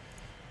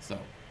 So,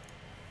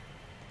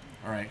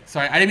 all right.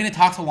 Sorry, I didn't mean to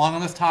talk so long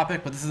on this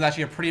topic, but this is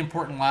actually a pretty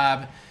important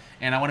lab,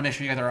 and I want to make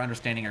sure you guys are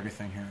understanding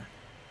everything here.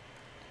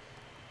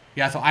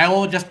 Yeah, so I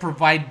will just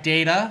provide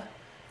data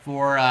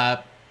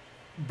for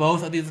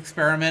both of these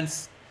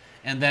experiments,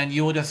 and then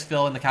you will just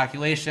fill in the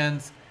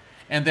calculations.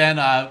 And then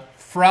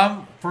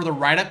for the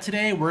write-up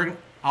today,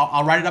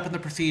 I'll write it up in the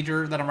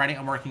procedure that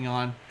I'm working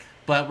on.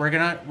 But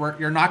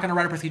you're not gonna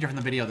write a procedure from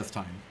the video this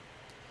time.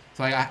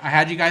 So I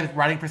had you guys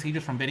writing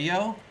procedures from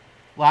video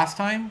last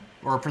time,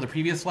 or for the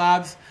previous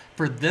labs.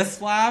 For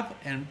this lab,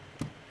 and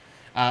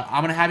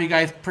I'm going to have you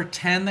guys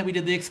pretend that we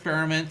did the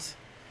experiment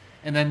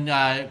and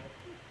then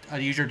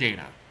use your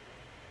data.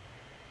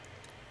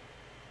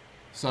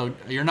 So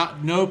you're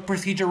not, no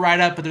procedure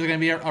write-up, but there's going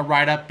to be a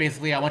write-up.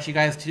 Basically, I want you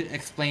guys to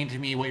explain to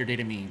me what your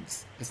data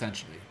means,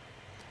 essentially.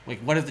 Like,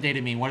 what does the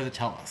data mean? What does it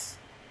tell us?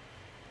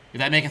 Is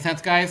that making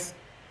sense, guys?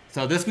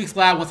 So this week's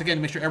lab, once again,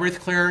 to make sure everybody's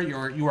clear,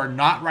 you are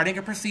not writing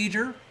a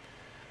procedure.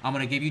 I'm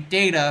going to give you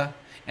data,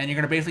 and you're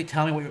going to basically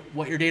tell me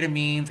what your data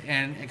means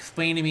and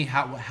explain to me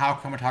how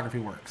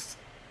chromatography works.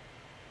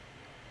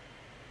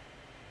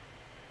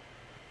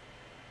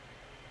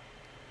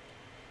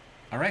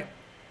 All right.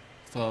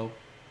 So,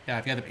 yeah,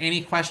 if you have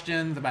any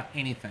questions about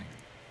anything.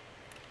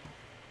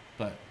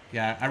 But,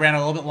 yeah, I ran a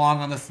little bit long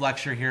on this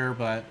lecture here,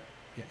 but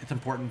yeah, it's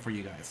important for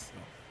you guys.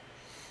 So.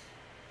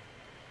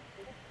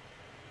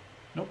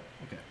 Nope.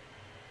 Okay.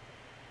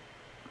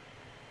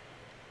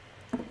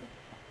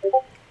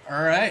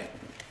 All right.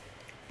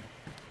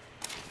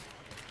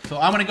 So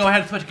I'm going to go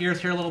ahead and switch gears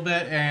here a little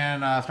bit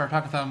and start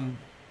talking some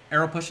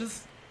arrow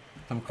pushes,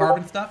 some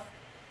carbon stuff.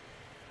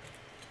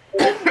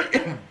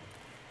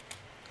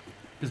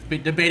 Just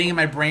debating in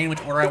my brain which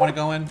order I want to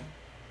go in.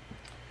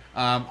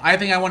 I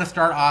think I want to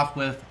start off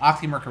with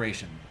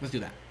oxymercuration. Let's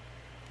do that.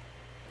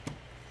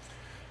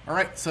 All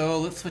right, so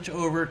let's switch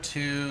over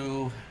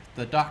to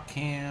the dot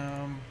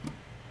cam.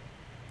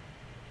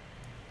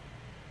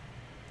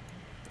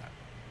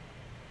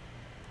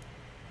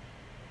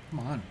 Come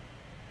on.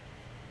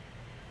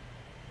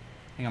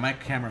 Hang on, my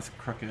camera's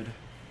crooked.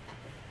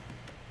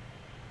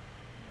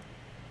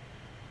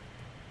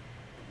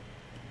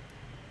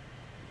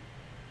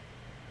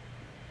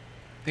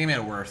 I think I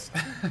made it worse.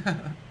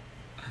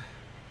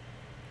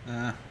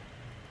 Yeah,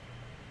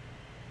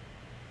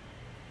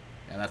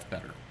 that's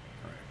better.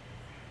 All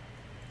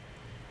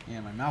right.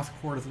 And my mouse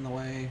cord is in the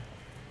way.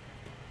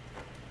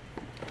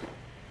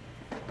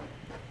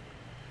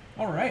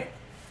 All right.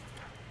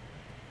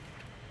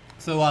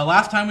 So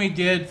last time we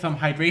did some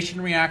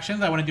hydration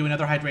reactions. I want to do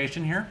another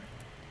hydration here.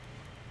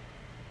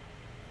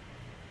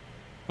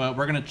 But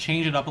we're going to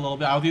change it up a little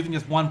bit. I was using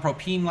just one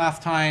propene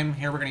last time.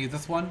 Here we're going to use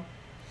this one.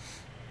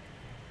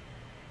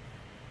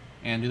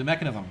 And do the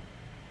mechanism.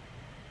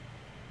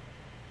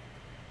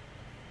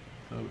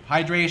 So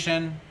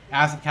hydration,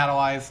 acid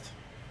catalyzed.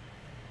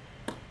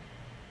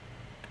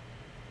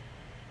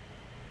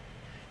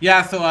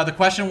 Yeah, so the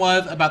question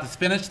was about the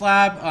spinach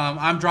lab.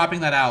 I'm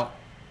dropping that out.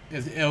 It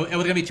was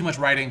going to be too much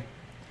writing.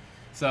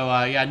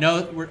 So yeah,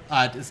 no,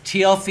 it's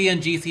TLC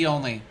and GC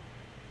only.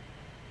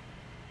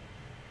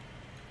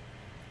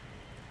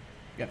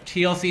 Yep,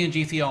 TLC and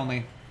GC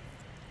only.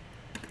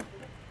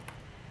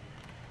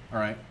 All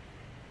right.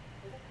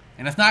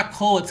 And it's not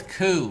cool, it's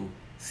coo.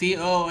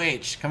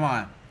 C-O-O-H, come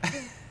on.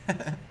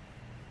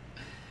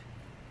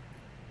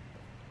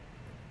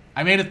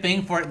 I made a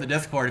thing for it in the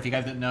Discord if you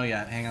guys didn't know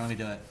yet. Hang on, let me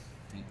do it.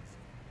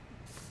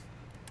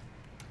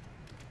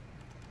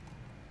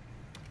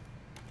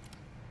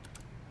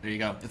 There you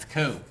go. It's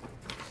coo.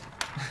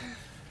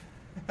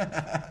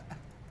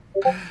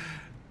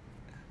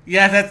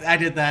 Yeah, I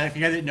did that. If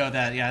you guys didn't know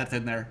that, yeah, that's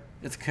in there.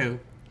 It's coo.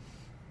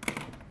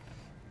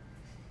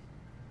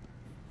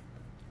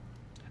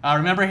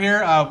 Remember here,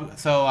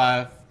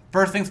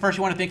 first things first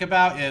you want to think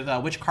about is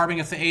which carbon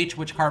gets the H,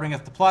 which carbon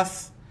gets the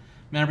plus.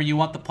 Remember, you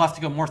want the plus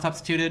to go more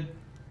substituted.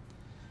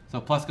 So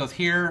plus goes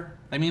here.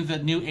 That means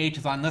that new H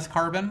is on this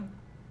carbon.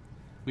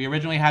 We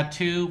originally had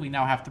 2, we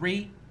now have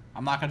 3.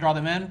 I'm not going to draw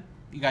them in.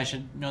 You guys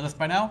should know this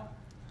by now.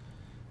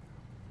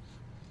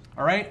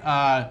 All right,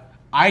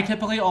 I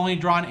typically only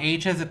draw in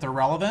H's if they're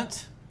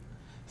relevant.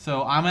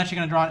 So I'm actually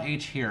going to draw an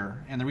H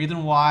here. And the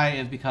reason why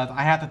is because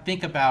I have to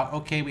think about,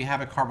 okay, we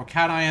have a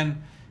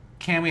carbocation.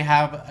 Can we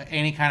have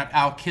any kind of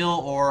alkyl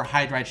or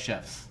hydride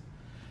shifts?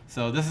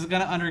 So this is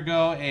going to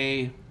undergo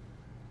a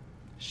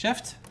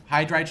shift,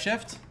 hydride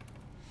shift.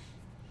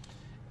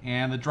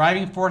 And the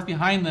driving force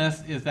behind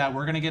this is that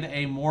we're going to get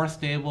a more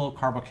stable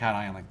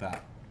carbocation like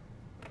that.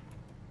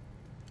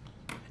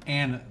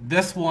 And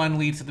this one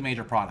leads to the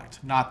major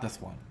product, not this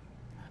one.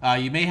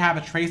 You may have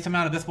a trace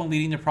amount of this one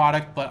leading to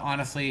product, but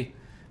honestly,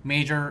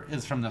 major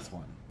is from this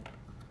one.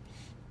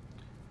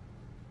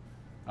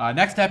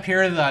 Next step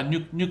here is a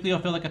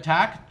nucleophilic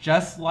attack,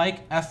 just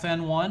like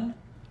SN1.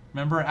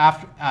 Remember,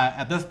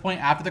 at this point,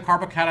 after the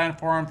carbocation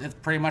forms, it's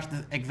pretty much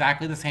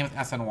exactly the same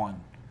as SN1.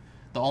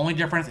 The only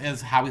difference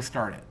is how we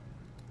start it.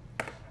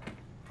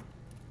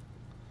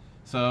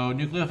 So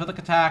nucleophilic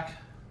attack,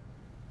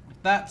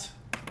 like that.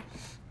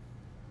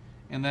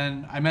 And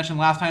then I mentioned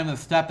last time the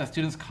step that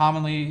students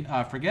commonly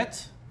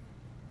forget.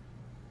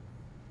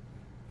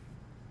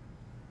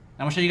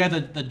 I'm going to show you guys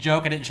the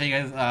joke I didn't show you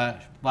guys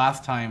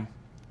last time.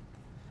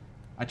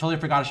 I totally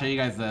forgot to show you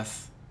guys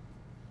this.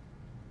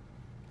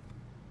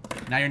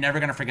 Now you're never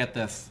going to forget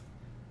this.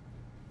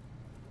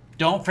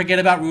 Don't forget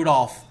about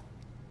Rudolph.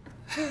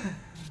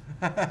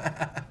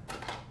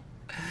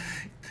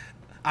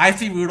 I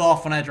see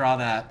Rudolph when I draw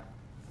that.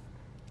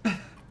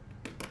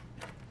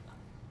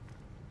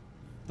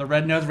 The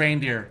red-nosed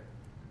reindeer.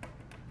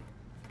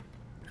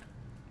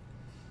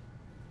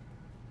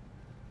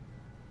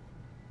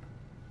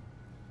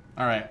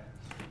 All right.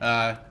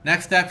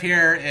 Next step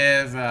here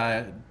is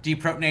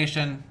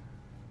deprotonation,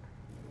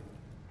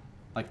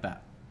 like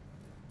that.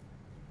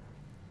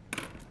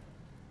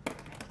 There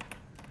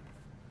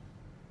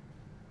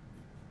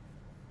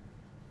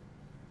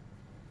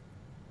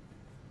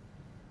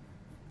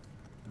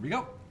we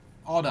go.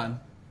 All done.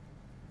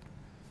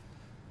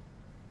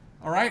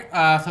 All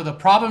right. So the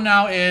problem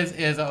now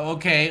is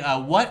okay,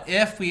 what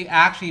if we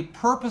actually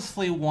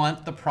purposefully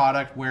want the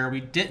product where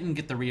we didn't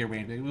get the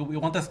rearrangement? We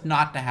want this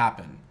not to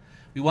happen.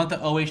 We want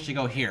the OH to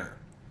go here.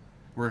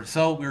 We're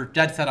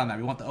dead set on that.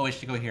 We want the OH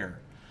to go here.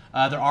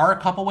 There are a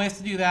couple ways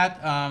to do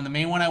that. The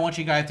main one I want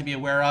you guys to be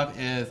aware of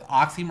is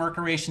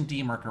oxymercuration,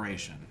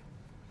 demercuration.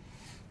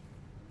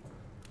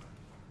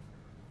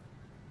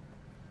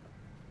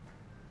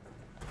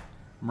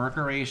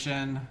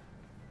 Mercuration,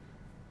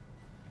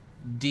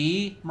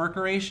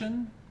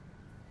 demercuration.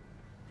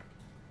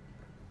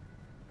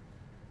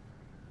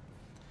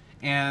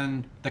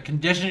 And the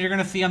conditions you're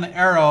going to see on the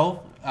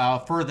arrow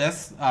for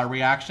this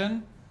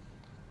reaction.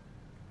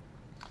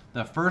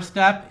 The first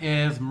step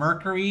is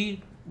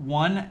mercury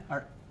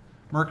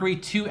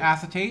 2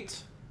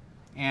 acetate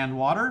and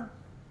water,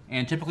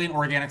 and typically an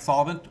organic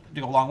solvent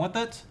to go along with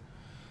it.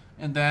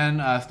 And then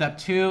step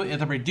 2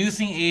 is a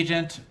reducing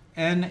agent,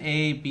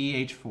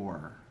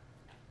 NaBH4.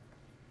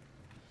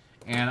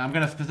 And I'm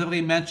going to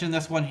specifically mention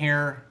this one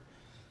here.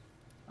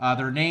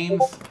 Their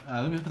names,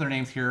 let me put their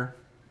names here.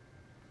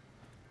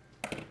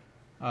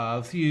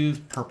 Let's use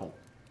purple.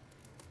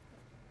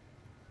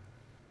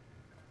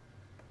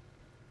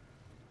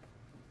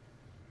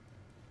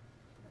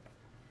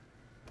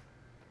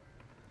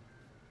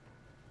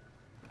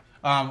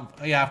 For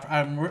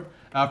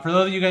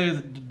those of you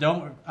guys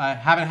who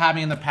haven't had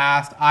me in the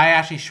past, I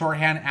actually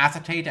shorthand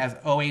acetate as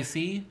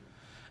OAC.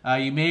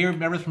 You may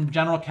remember this from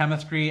general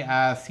chemistry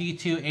as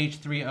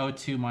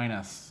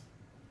C2H3O2-.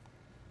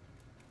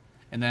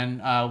 And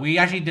then we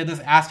actually did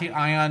this acetate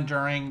ion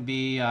during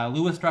the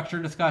Lewis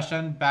structure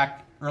discussion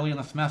back early in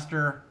the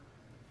semester.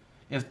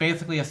 It's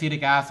basically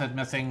acetic acid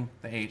missing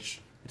the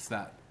H. It's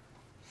that.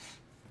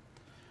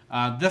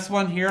 This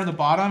one here on the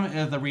bottom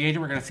is the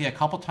reagent we're going to see a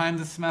couple times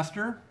this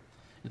semester.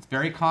 It's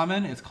very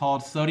common. It's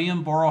called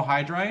sodium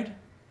borohydride.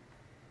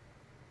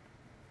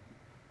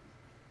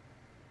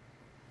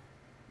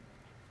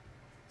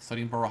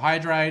 Sodium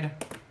borohydride.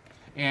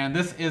 And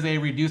this is a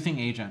reducing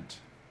agent.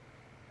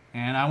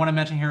 And I want to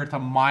mention here it's a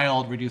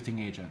mild reducing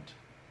agent.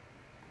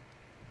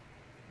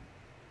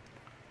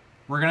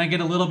 We're going to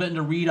get a little bit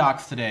into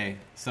redox today.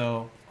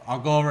 So I'll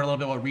go over a little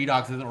bit what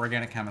redox is in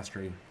organic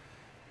chemistry.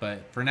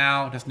 But for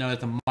now, just know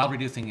it's a mild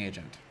reducing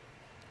agent.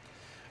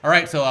 All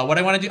right, so what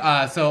I want to do,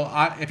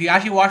 if you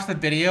actually watch the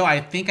video,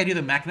 I think I do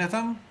the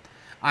mechanism.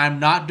 I'm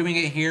not doing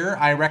it here.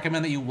 I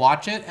recommend that you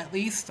watch it at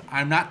least.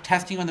 I'm not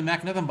testing on the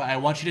mechanism, but I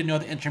want you to know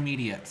the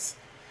intermediates.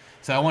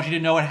 So I want you to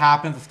know what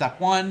happens at step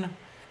 1,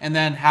 and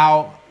then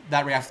how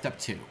that reacts to step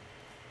 2.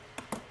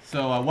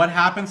 So what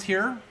happens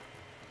here,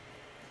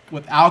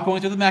 without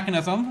going through the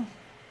mechanism,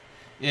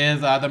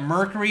 is the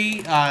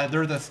mercury,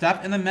 there's a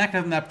step in the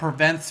mechanism that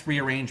prevents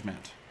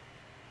rearrangement.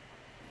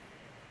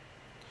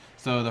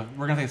 So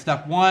we're going to say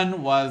step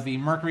 1 was the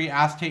mercury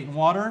acetate in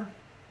water.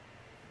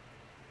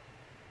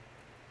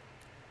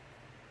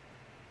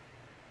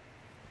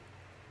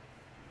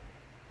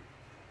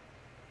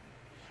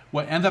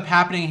 What ends up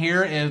happening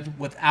here is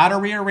without a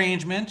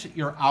rearrangement,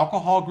 your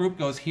alcohol group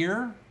goes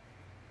here,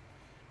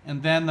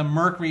 and then the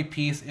mercury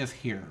piece is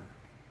here.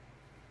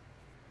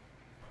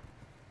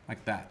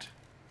 Like that.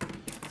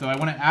 So I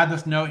want to add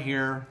this note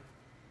here,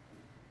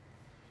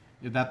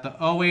 is that the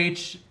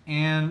OH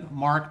and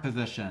mark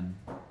position.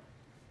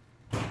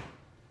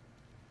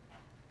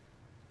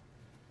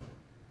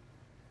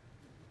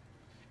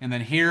 And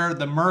then here,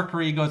 the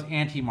mercury goes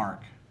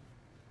anti-mark.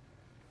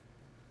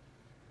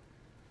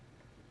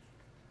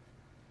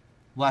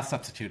 Less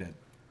substituted.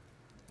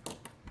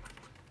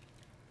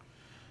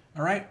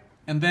 All right.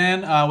 And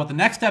then what the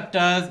next step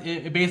does,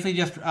 it basically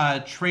just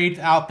trades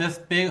out this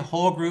big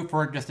whole group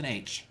for just an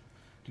H,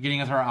 to getting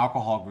us our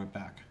alcohol group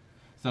back.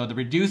 So the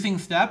reducing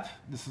step,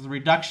 this is a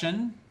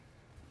reduction.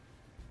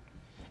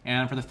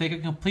 And for the sake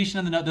of completion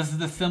of the note, this is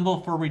the symbol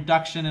for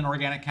reduction in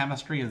organic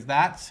chemistry, is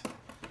that.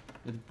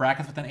 With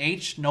brackets with an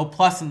H. No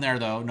plus in there,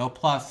 though. No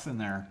plus in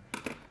there.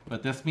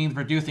 But this means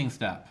reducing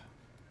step.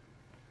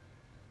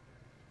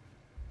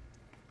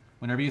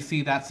 Whenever you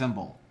see that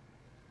symbol.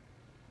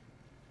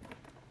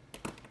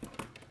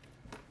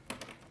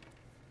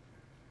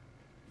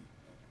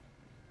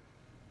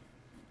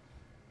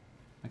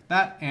 Like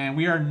that. And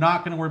we are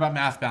not going to worry about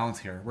mass balance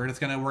here. We're just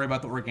going to worry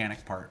about the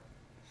organic part.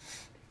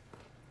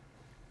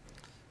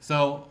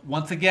 So,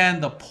 once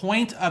again, the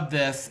point of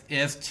this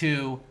is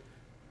to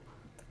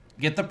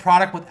get the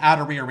product without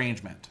a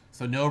rearrangement.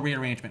 So no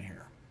rearrangement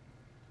here.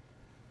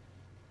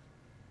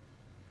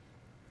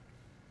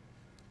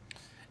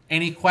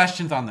 Any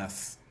questions on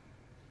this?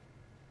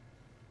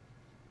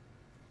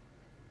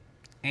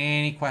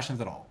 Any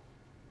questions at all?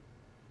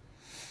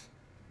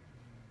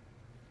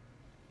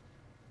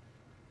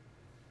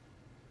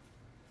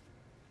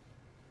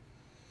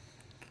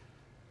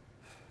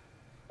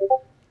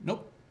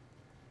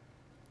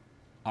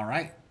 All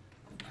right.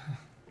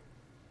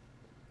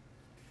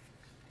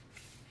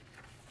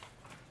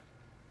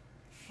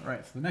 All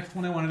right, so the next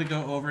one I wanted to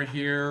go over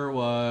here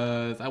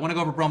was, I want to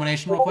go over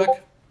bromination real quick,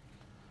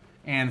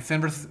 and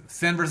syn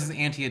versus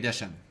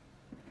anti-addition.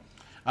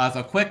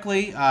 So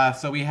quickly,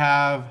 so we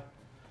have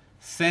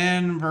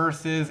syn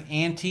versus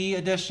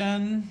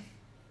anti-addition,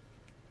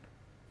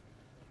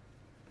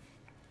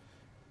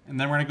 and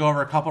then we're going to go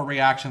over a couple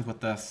reactions with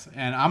this.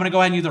 And I'm going to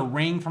go ahead and use a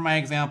ring for my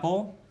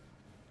example.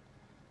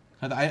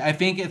 I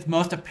think it's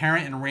most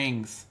apparent in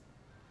rings.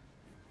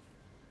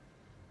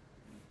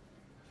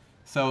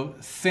 So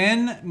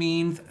syn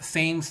means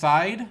same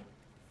side.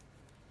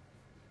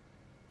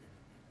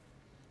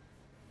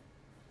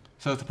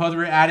 So suppose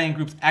we're adding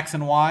groups X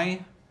and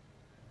Y.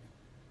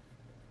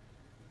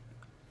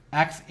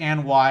 X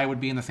and Y would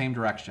be in the same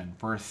direction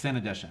for a syn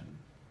addition.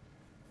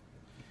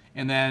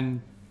 And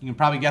then you can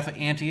probably guess what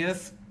anti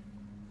is.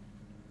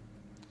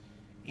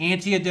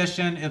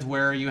 Anti-addition is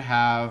where you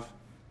have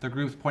the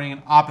groups pointing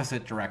in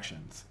opposite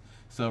directions.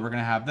 So we're going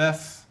to have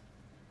this,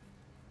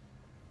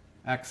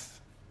 X,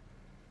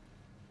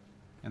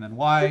 and then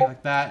Y,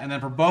 like that. And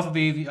then for both of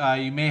these,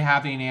 you may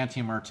have the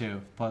enantiomer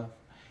too. But,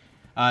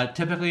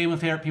 typically, when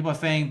people are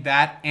saying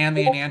that and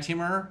the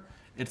enantiomer,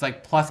 it's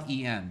like plus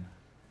EN.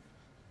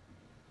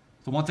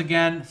 So once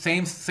again,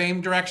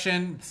 same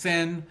direction,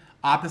 syn,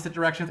 opposite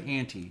directions,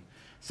 anti.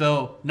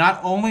 So not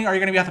only are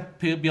you going to have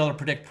to be able to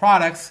predict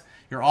products,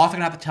 you're also going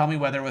to have to tell me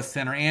whether it was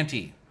syn or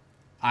anti.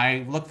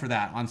 I look for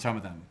that on some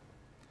of them.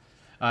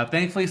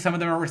 Thankfully, some of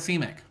them are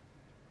racemic.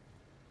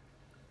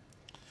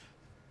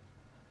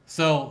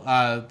 So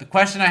the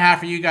question I have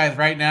for you guys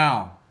right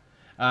now,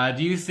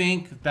 do you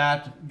think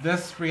that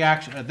this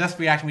reaction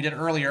we did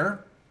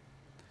earlier,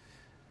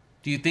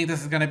 do you think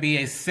this is going to be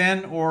a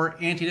syn or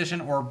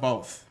anti-addition or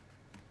both?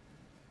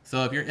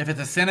 So if it's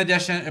a syn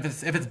addition,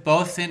 if it's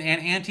both syn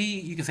and anti,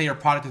 you can say your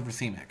product is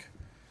racemic.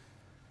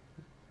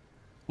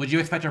 Would you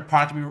expect your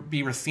product to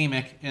be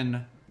racemic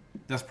in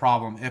this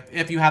problem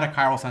if you had a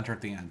chiral center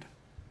at the end?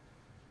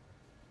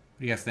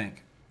 What do you guys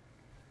think?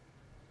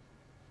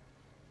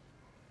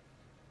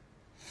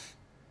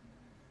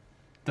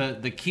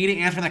 The key to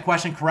answering that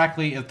question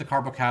correctly is the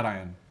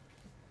carbocation.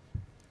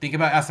 Think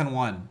about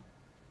SN1.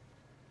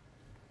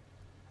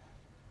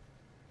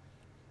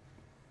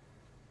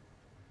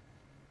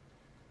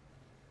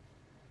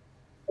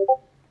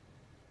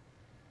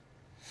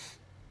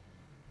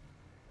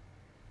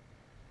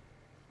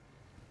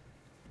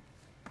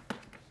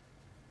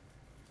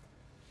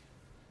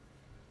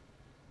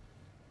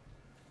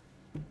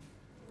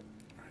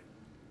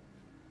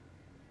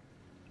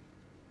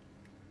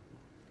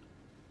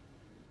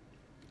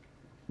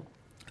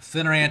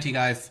 Syn or anti,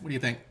 guys? What do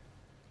you think?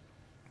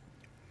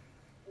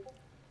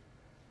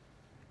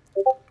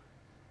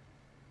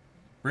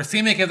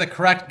 Racemic is a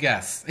correct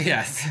guess.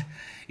 Yes.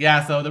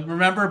 Yeah, so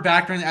remember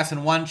back during the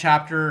SN1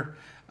 chapter,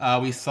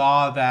 we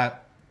saw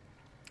that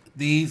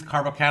these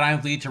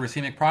carbocations lead to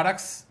racemic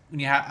products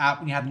when you have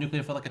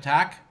nucleophilic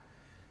attack.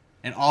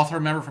 And also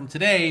remember from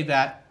today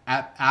that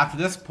after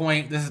this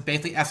point, this is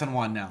basically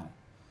SN1 now.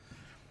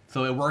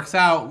 So it works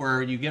out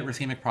where you get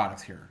racemic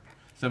products here.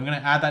 So I'm going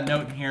to add that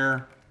note in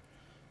here.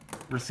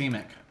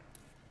 Racemic.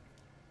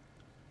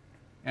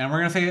 And we're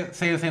going to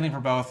say the same thing for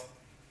both.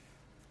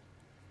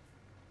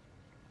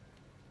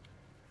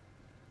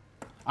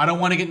 I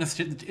don't want to get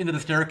into the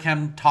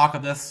stereochem talk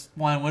of this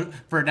one.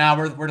 For now,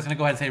 we're just going to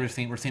go ahead and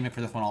say racemic for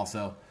this one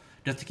also,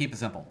 just to keep it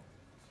simple.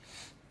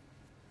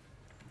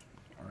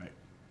 All right.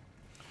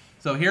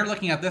 So here,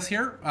 looking at this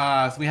here,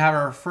 so we have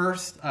our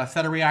first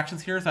set of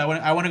reactions here. So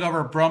I want to go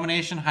over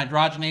bromination,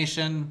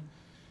 hydrogenation,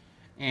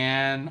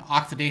 and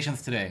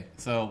oxidations today.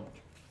 So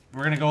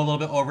we're going to go a little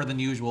bit over than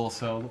usual,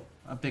 so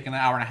I'm thinking an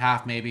hour and a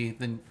half maybe.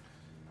 Then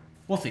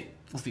we'll see.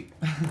 We'll see.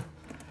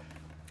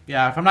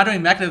 Yeah, if I'm not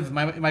doing mechanisms,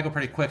 it might go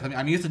pretty quick. I mean,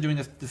 I'm used to doing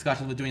this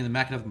discussion with doing the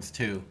mechanisms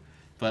too,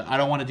 but I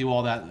don't want to do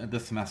all that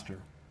this semester.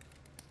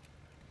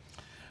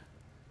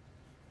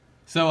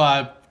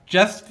 So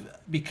just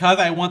because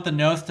I want the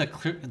notes to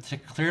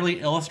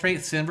clearly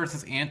illustrate syn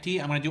versus anti,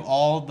 I'm going to do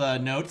all the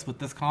notes with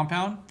this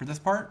compound for this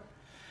part.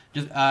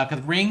 Just because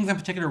rings in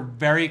particular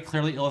very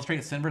clearly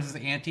illustrate syn versus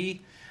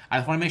anti. I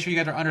just want to make sure you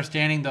guys are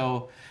understanding,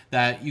 though,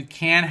 that you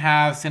can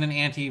have syn and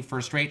anti for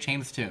straight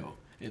chains, too.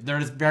 They're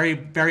just very,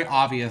 very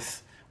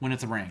obvious when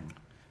it's a ring.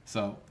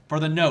 So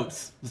for the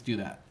notes, let's do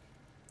that.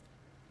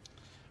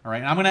 All right,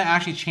 and I'm going to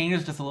actually change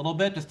this just a little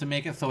bit just to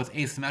make it so it's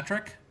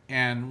asymmetric,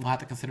 and we'll have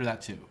to consider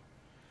that, too.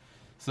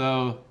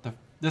 So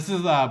this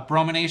is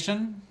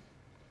bromination.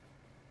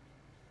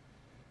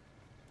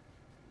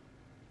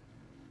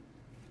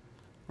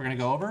 We're going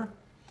to go over.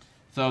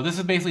 So this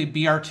is basically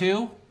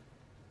Br2.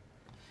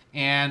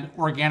 And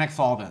organic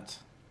solvent.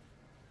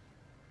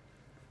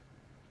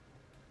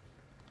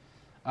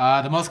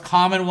 The most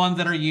common ones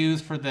that are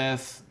used for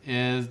this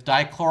is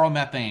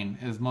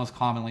dichloromethane is most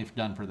commonly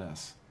done for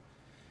this.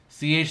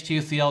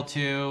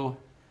 CH2Cl2.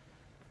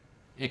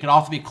 It could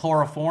also be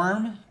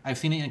chloroform. I've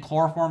seen it in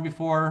chloroform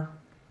before.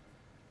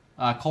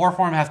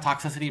 Chloroform has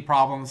toxicity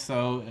problems,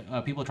 so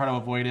people try to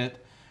avoid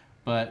it.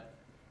 But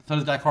So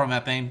does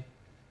dichloromethane.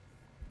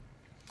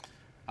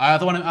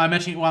 The one I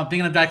mentioned while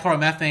thinking of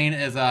dichloromethane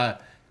is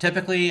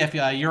typically if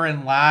you're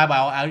in lab,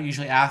 I'll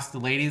usually ask the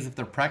ladies if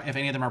if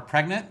any of them are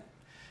pregnant,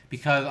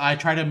 because I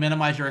try to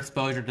minimize your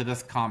exposure to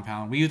this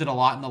compound. We use it a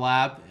lot in the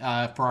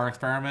lab for our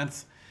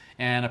experiments,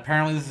 and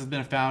apparently this has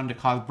been found to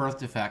cause birth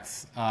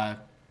defects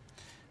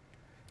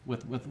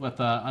with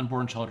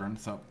unborn children.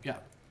 So yeah,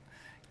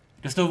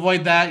 just to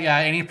avoid that, yeah,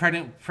 any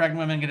pregnant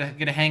women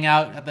get to hang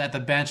out at the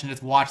bench and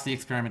just watch the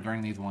experiment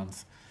during these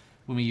ones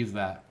when we use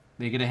that.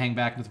 They get to hang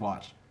back and just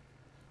watch.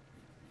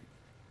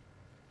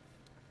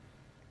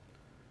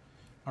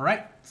 All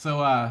right, so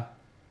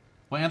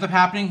what ends up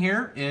happening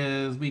here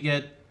is we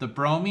get the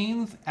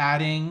bromines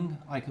adding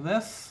like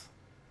this.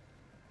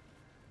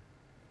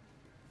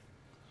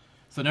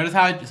 So notice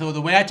how, so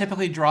the way I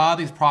typically draw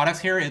these products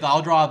here is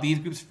I'll draw these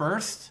groups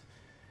first,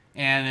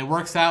 and it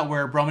works out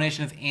where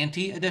bromination is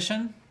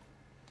anti-addition.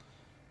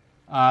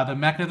 The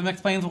mechanism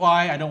explains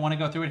why. I don't want to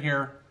go through it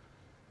here.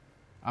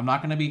 I'm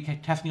not going to be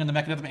testing on the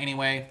mechanism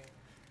anyway.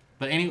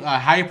 But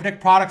how you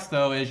predict products,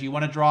 though, is you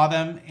want to draw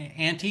them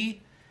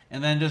anti,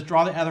 and then just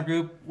draw the other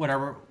group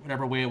whatever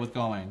way it was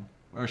going,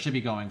 or should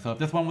be going. So if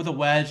this one was a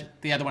wedge,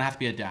 the other one has to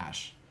be a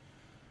dash.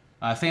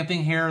 Same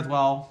thing here as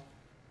well.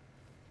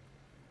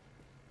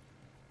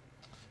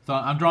 So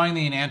I'm drawing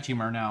the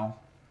enantiomer now.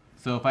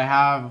 So if I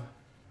have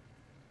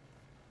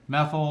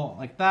methyl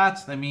like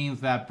that, that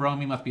means that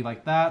bromine must be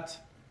like that.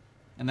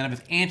 And then if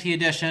it's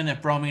anti-addition,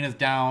 if bromine is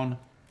down,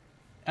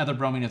 other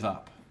bromine is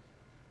up.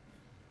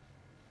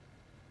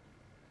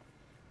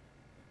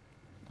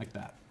 Like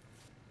that.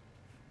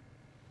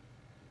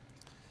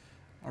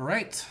 All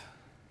right.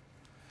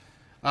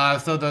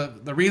 So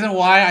the reason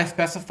why I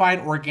specified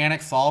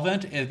organic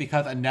solvent is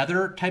because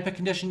another type of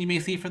condition you may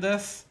see for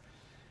this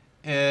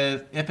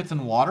is if it's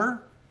in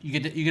water, you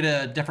get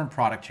a different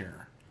product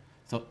here.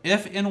 So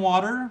if in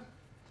water,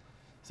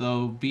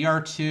 so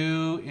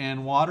Br2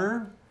 in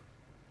water,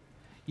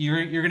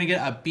 you're going to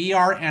get a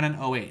Br and an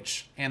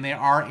OH, and they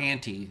are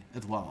anti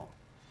as well.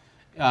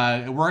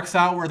 It works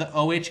out where the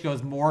OH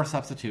goes more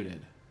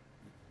substituted.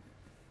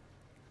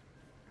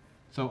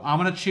 So I'm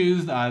going to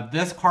choose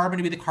this carbon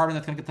to be the carbon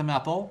that's going to get the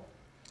methyl.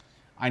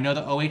 I know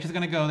the OH is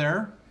going to go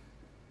there.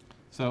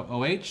 So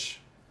OH.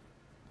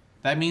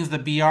 That means the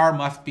Br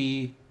must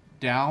be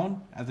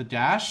down as a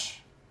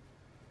dash.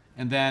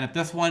 And then if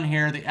this one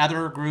here, the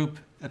other group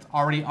that's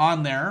already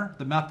on there,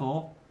 the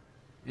methyl,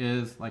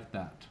 is like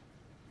that.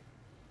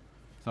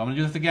 So I'm going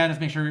to do this again, just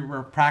make sure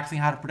we're practicing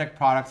how to predict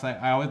products.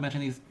 I always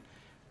mention these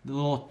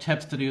little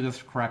tips to do this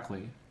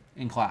correctly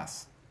in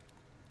class.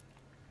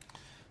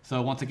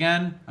 So once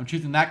again, I'm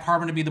choosing that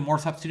carbon to be the more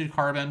substituted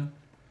carbon.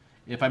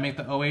 If I make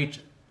the OH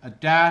a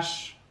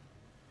dash,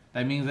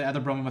 that means the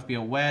other bromine must be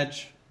a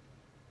wedge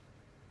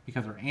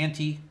because they're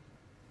anti.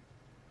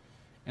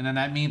 And then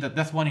that means that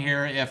this one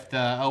here, if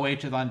the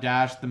OH is on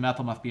dash, the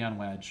methyl must be on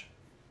wedge.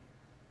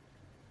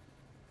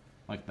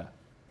 Like that.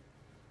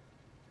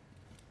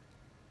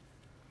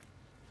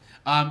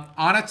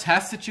 On a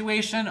test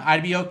situation,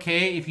 I'd be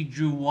okay if you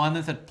drew one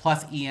that said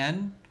plus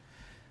EN.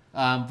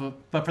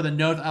 But for the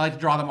notes, I like to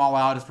draw them all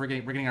out as we're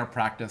getting our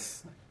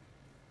practice.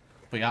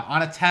 But yeah,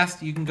 on a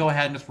test, you can go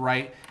ahead and just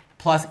write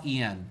plus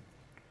EN.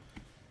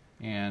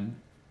 And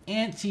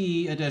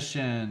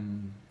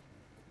anti-addition,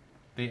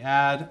 they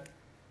add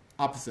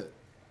opposite.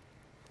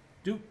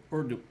 Do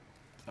or do.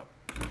 So.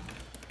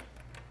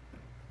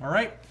 All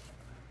right.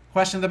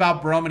 Questions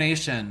about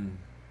bromination.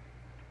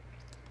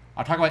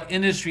 I'll talk about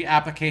industry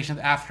applications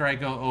after I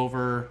go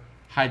over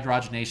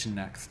hydrogenation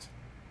next.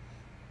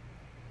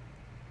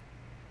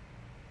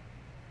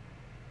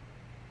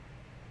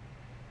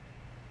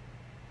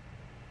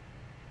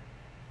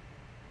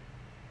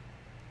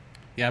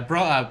 Yeah,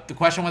 the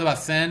question was about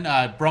sin.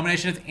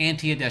 Bromination is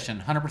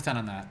anti-addition. 100%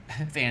 on that.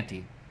 It's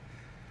anti.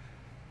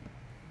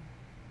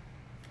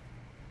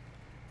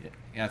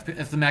 Yeah,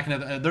 it's the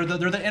mechanism. They're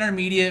the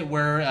intermediate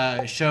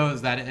where it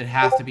shows that it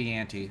has to be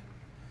anti.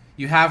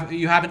 You have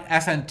an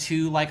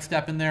SN2-like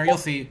step in there. You'll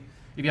see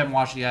if you haven't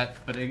watched it yet,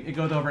 but it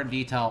goes over in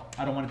detail.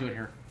 I don't want to do it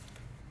here.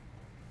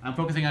 I'm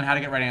focusing on how to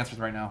get right answers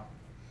right now.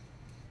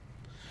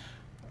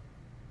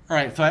 All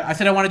right, so I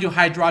said I want to do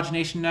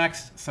hydrogenation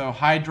next. So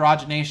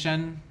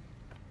hydrogenation.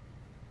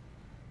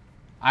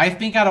 I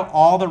think out of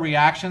all the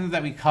reactions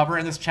that we cover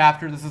in this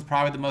chapter, this is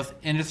probably the most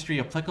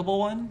industry applicable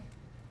one.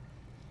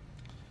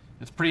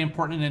 It's pretty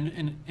important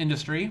in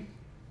industry.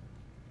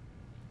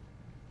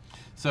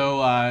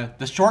 So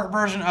the short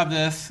version of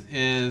this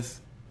is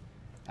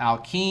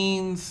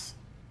alkenes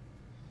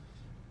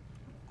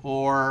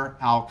or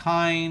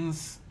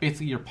alkynes,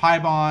 basically your pi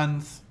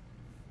bonds.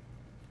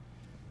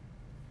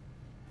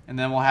 And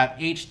then we'll have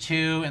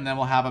H2, and then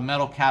we'll have a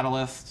metal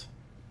catalyst.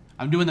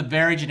 I'm doing the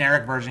very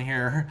generic version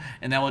here,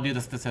 and then we'll do the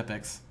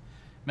specifics.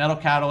 Metal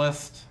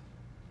catalyst,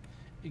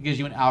 it gives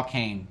you an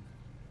alkane.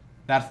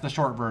 That's the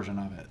short version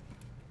of it.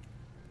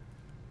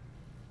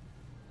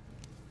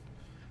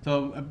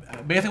 So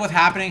basically what's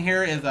happening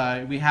here is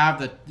we have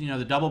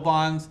the double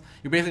bonds.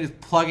 You're basically just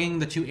plugging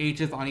the two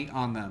H's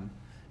on them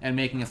and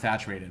making it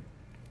saturated.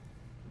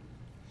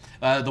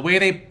 The way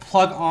they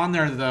plug on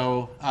there,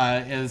 though,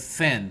 is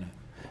syn,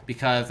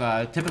 because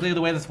typically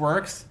the way this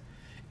works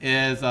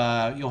is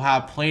you'll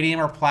have palladium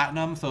or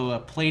platinum. So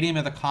palladium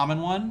is a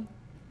common one,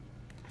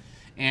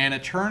 and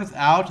it turns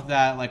out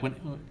that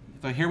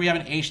so here we have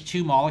an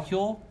H2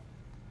 molecule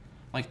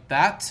like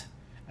that.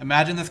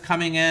 Imagine this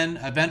coming in.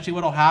 Eventually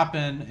what will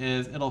happen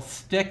is it'll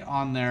stick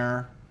on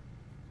there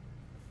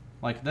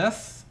like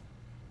this.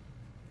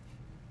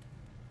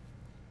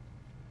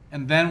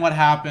 And then what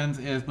happens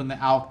is when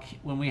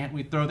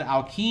we throw the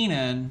alkene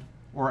in,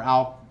 or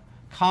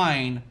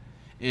alkyne,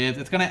 is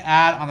it's going to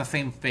add on the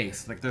same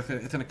face. Like this,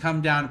 it's going to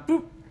come down,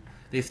 boop.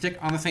 They stick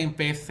on the same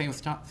face,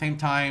 same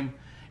time.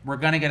 We're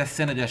going to get a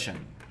syn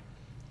addition.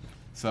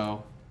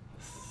 So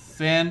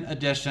syn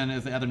addition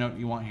is the other note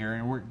you want here.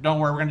 And don't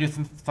worry, we're going to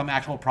do some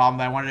actual problem,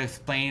 but I wanted to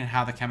explain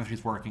how the chemistry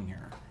is working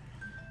here.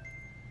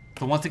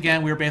 So once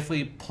again, we're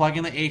basically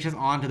plugging the H's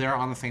onto there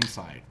on the same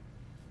side.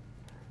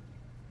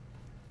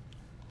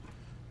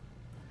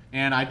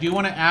 And I do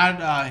want to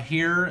add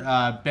here,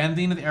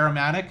 benzene is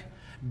aromatic.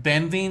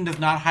 Benzene does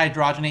not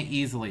hydrogenate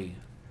easily.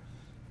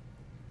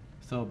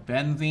 So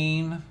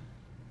benzene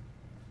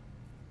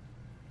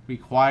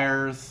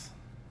requires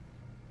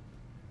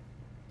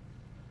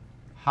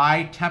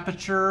high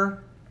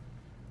temperature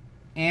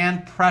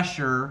and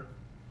pressure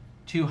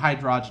to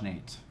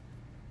hydrogenate.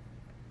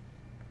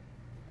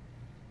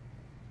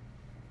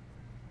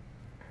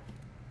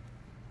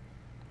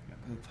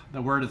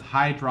 The word is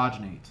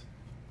hydrogenate.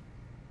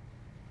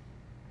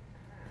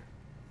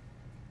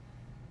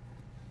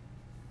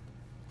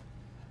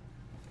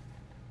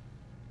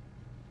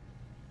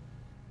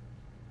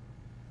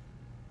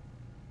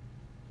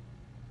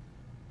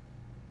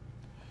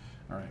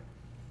 All right.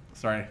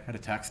 Sorry, I had a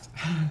text.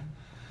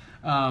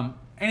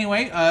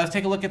 Anyway, let's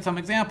take a look at some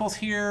examples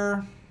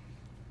here.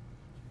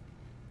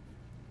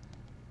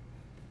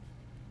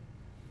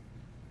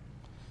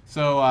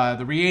 So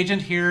the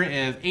reagent here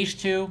is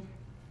H2,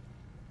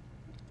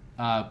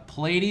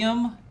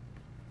 palladium,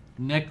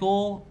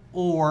 nickel,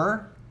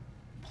 or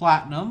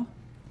platinum.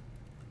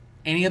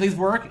 Any of these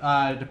work,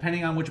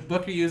 depending on which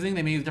book you're using.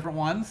 They may use different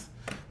ones.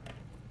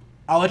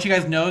 I'll let you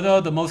guys know, though,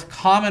 the most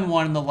common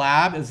one in the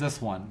lab is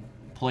this one,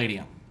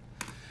 palladium.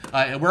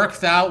 It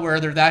works out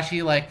where there's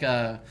actually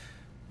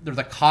there's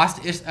a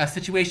cost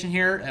situation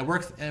here.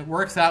 It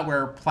works out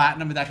where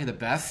platinum is actually the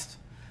best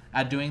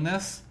at doing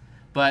this,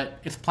 but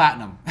it's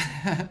platinum.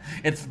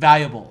 It's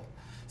valuable.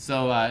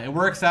 So it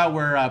works out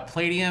where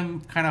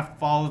palladium kind of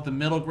follows the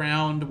middle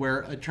ground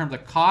where in terms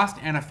of cost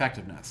and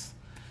effectiveness.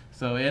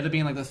 So it ends up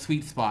being like the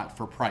sweet spot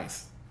for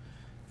price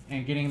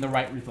and getting the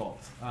right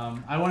results.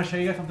 I want to show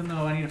you guys something,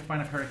 though. I need to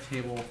find a periodic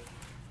table.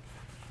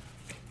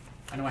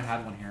 I know I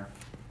had one here.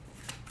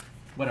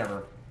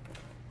 Whatever.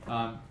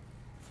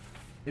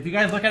 If you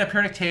guys look at a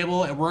periodic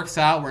table, it works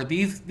out where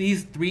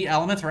these three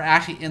elements are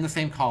actually in the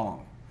same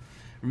column.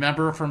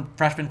 Remember from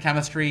freshman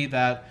chemistry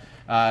that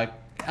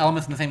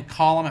elements in the same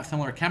column have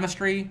similar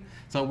chemistry.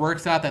 So it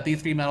works out that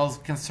these three metals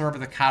can serve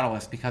as a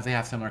catalyst because they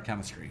have similar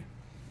chemistry.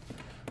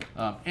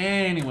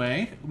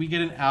 Anyway, we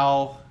get an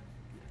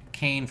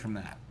alkane from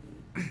that.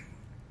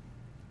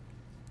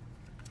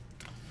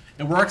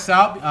 It works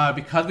out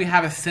because we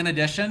have a syn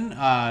addition.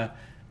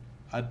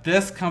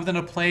 This comes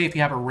into play if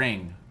you have a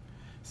ring.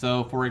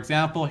 So for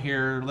example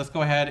here, let's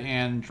go ahead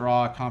and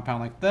draw a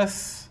compound like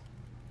this.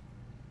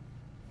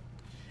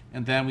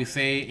 And then we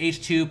say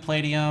H2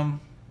 palladium.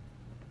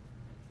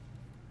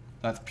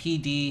 That's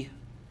PD.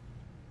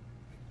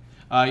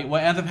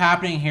 What ends up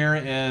happening here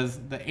is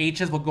the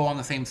H's will go on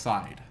the same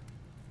side.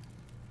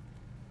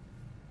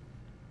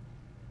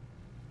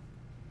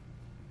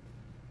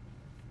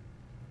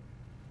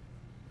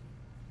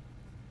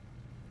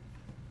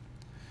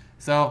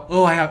 So,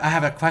 I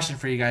have a question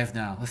for you guys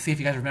now. Let's see if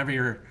you guys remember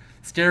your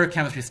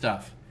stereochemistry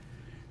stuff.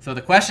 So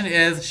the question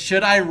is,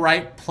 should I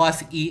write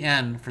plus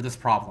En for this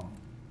problem?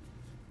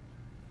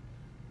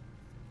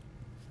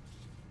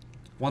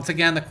 Once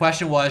again, the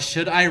question was,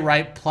 should I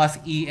write plus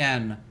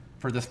En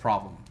for this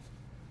problem?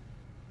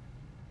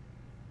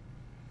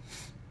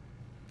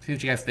 See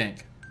what you guys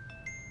think.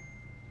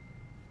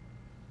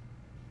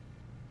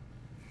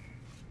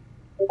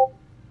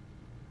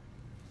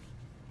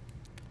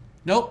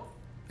 Nope.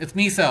 It's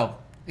miso.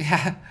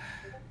 Yeah.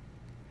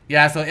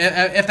 Yeah, so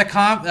if the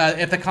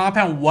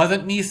compound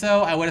wasn't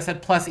miso, I would have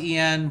said plus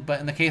En, but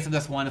in the case of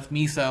this one, it's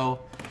miso,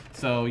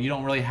 so you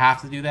don't really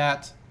have to do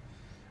that.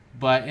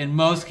 But in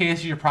most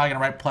cases, you're probably going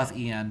to write plus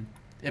En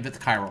if it's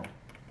chiral.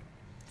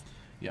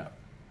 Yeah.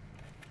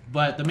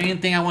 But the main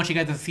thing I want you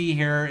guys to see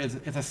here is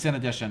it's a syn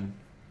addition.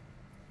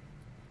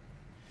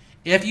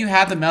 If you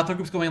had the methyl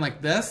groups going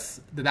like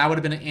this, then that would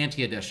have been an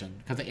anti-addition,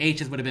 because the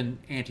H's would have been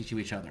anti to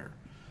each other.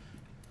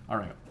 All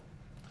right.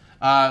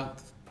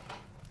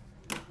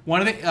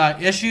 One of the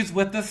issues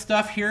with this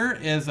stuff here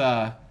is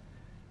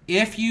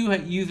if you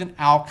use an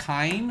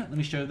alkyne, let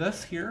me show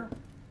this here.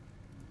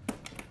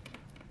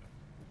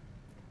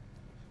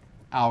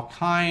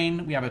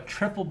 Alkyne, we have a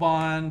triple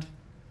bond.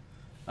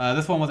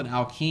 This one was an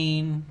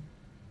alkene.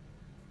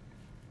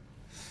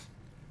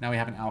 Now we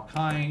have an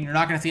alkyne. You're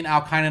not going to see an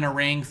alkyne in a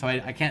ring, so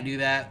I can't do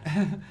that.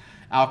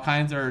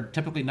 Alkynes are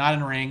typically not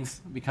in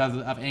rings because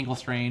of angle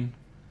strain.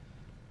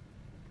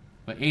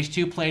 But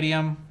H2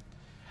 palladium.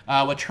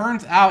 What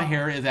turns out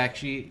here is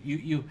actually,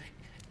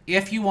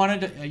 if you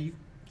wanted to,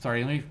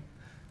 sorry, let me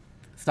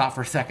stop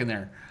for a second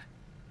there.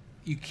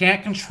 You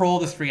can't control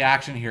this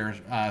reaction here.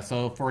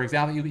 So for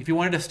example, if you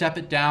wanted to step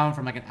it down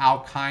from like an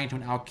alkyne to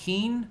an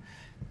alkene,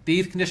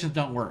 these conditions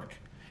don't work.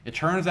 It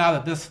turns out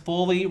that this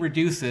fully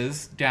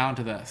reduces down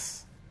to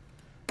this.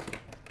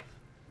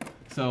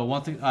 So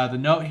once the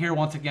note here,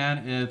 once again,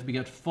 is we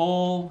get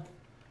full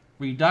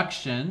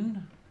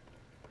reduction.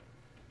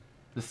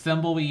 The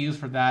symbol we use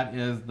for that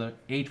is the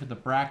H with the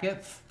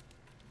brackets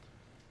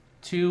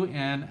to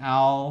an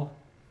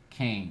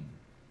alkane.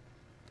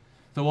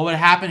 So what would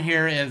happen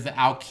here is the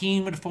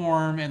alkene would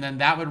form, and then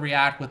that would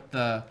react with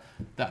the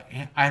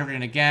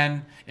hydrogen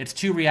again. It's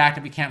too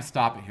reactive. We can't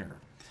stop it here.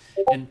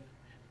 And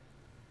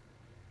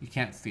you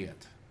can't see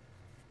it.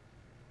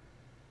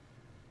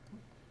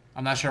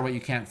 I'm not sure what you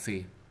can't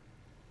see.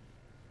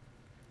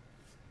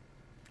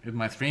 Is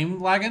my stream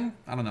lagging?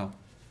 I don't know.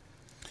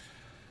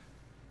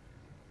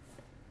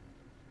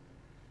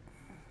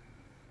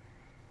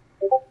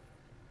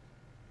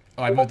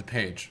 Oh, I moved the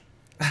page.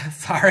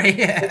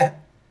 Sorry.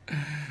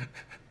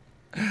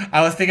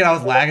 I was thinking I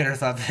was lagging or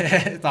something.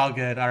 It's all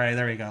good. All right,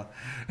 there we go.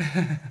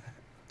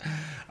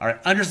 All right,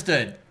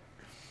 understood.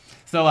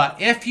 So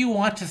if you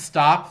want to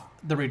stop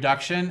the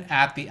reduction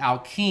at the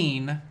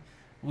alkene,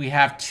 we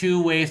have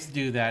two ways to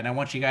do that. And I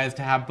want you guys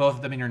to have both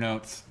of them in your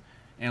notes.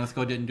 And let's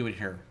go ahead and do it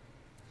here.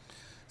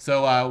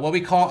 So what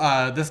we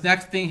call, this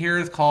next thing here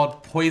is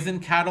called poison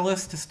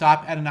catalyst to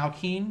stop at an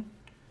alkene.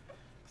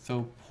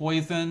 So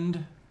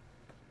poisoned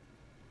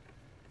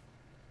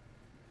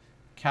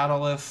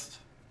catalyst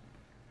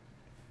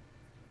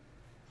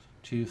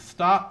to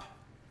stop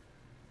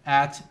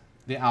at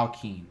the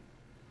alkene.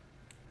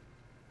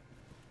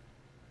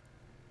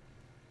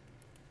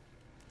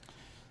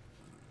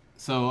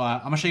 So I'm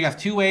going to show you guys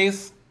two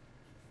ways,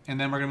 and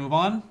then we're going to move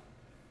on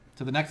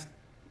to the next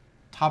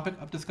topic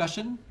of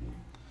discussion.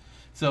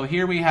 So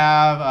here we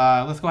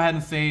have, let's go ahead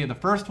and say the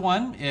first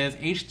one is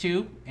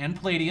H2 and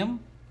palladium.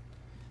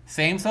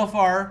 Same so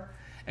far,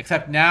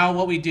 except now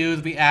what we do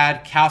is we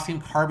add calcium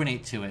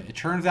carbonate to it. It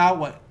turns out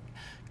what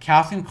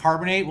calcium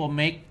carbonate will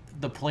make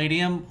the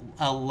palladium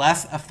a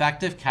less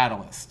effective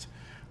catalyst.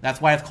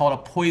 That's why it's called a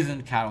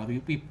poison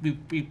catalyst.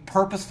 We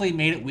purposely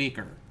made it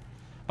weaker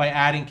by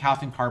adding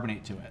calcium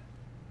carbonate to it.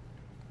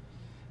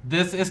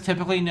 This is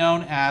typically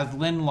known as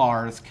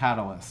Lindlar's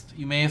catalyst.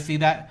 You may see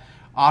that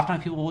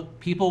often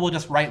people will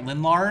just write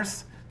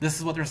Lindlar's. This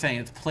is what they're saying.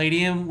 It's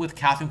palladium with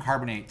calcium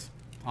carbonate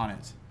on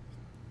it.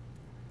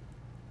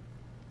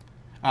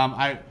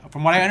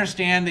 From what I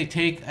understand, they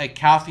take a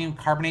calcium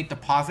carbonate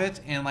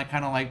deposit and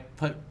kind of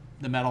put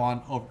the metal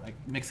on over,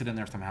 mix it in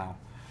there somehow.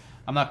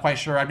 I'm not quite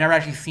sure. I've never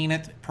actually seen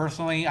it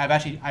personally.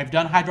 I've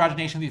done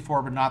hydrogenation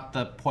before, but not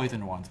the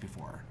poison ones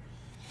before.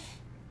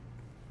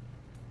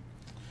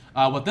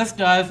 What this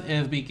does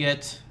is we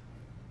get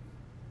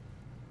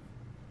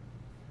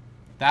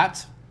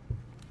that.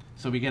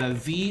 So we get a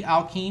Z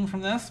alkene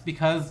from this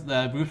because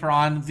the groups are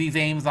on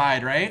Z-same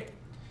side, right?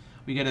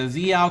 We get a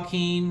Z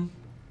alkene.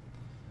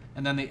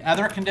 And then the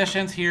other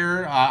conditions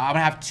here, I'm going to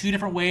have two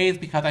different ways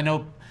because I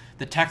know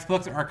the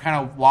textbooks are kind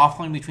of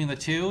waffling between the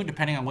two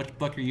depending on which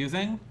book you're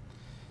using.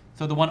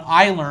 So the one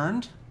I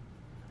learned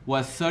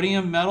was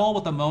sodium metal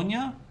with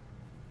ammonia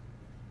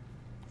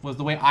was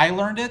the way I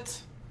learned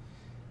it.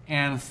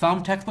 And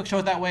some textbooks show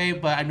it that way,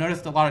 but I've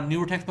noticed a lot of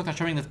newer textbooks are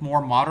showing this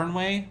more modern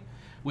way,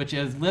 which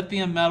is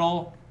lithium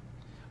metal,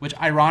 which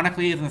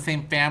ironically is in the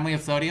same family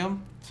as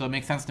sodium, so it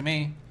makes sense to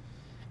me.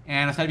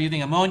 And instead of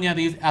using ammonia,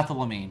 they use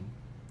ethylamine,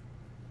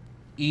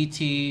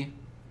 ETNH2.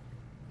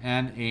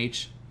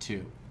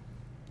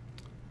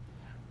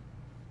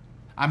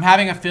 I'm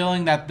having a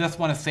feeling that this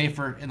one is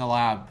safer in the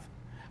lab.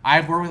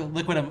 I've worked with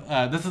liquid,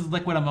 this is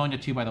liquid ammonia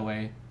too, by the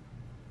way.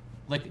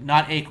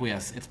 Not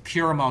aqueous, it's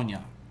pure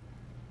ammonia.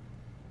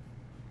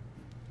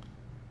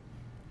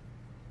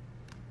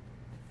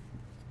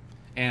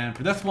 And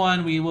for this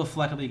one, we will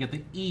selectively get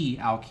the E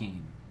alkene.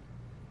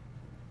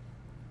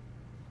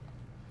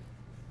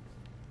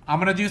 I'm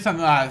going to do some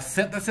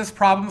synthesis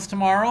problems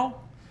tomorrow.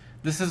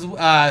 This is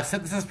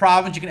synthesis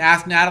problems. You can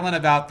ask Natalie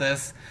about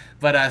this,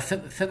 but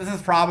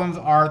synthesis problems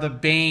are the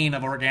bane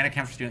of organic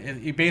chemistry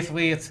students.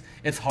 Basically,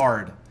 it's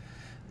hard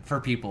for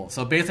people.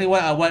 So basically,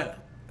 what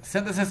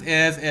synthesis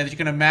is you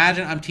can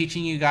imagine I'm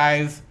teaching you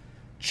guys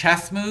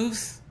chess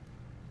moves.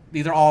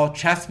 These are all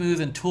chess moves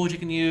and tools you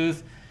can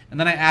use. And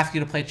then I ask you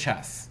to play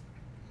chess.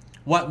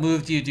 What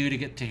moves do you do to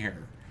get to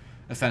here,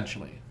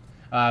 essentially?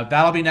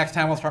 That'll be next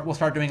time. We'll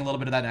start doing a little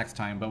bit of that next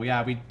time. But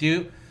yeah, we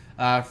do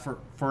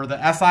for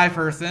the SI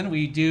person,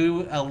 we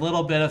do a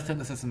little bit of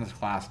synthesis in this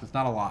class. But it's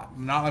not a lot.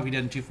 Not like we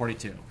did in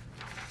 242.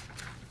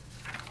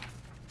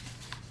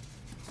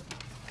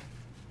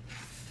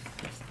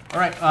 All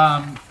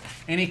right.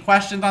 Any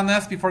questions on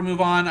this before we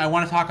move on? I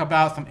want to talk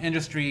about some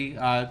industry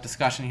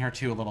discussion here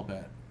too a little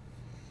bit.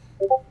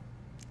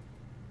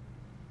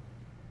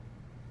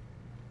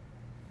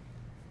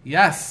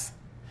 Yes.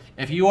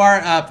 If you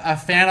are a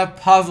fan of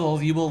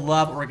puzzles, you will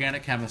love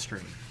organic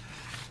chemistry.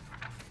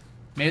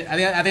 I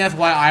think that's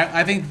why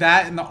I think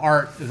that and the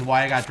art is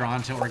why I got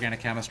drawn to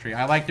organic chemistry.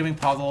 I like doing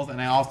puzzles, and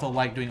I also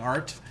like doing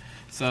art,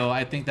 so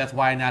I think that's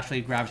why I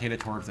naturally gravitated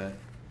towards it.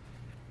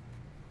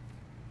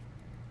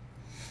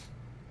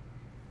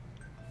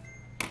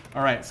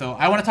 All right, so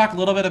I want to talk a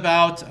little bit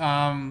about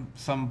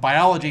some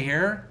biology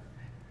here.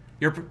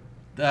 Your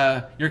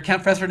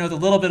chem professor knows a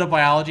little bit of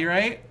biology,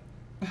 right?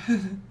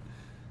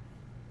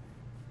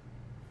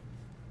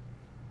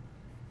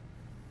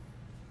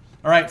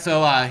 All right,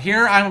 so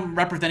here I'm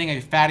representing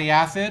a fatty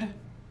acid.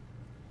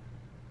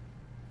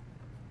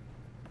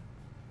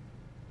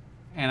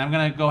 And I'm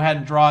going to go ahead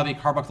and draw the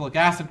carboxylic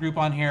acid group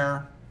on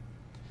here.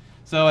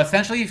 So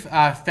essentially,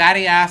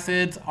 fatty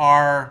acids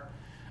are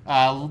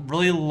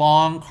really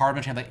long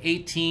carbon chains, like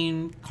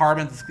 18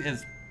 carbons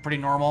is pretty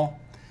normal.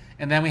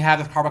 And then we have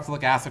this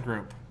carboxylic acid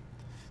group.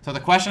 So the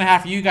question I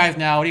have for you guys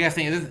now, what do you guys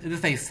think? Is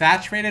this a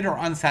saturated or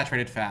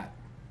unsaturated fat?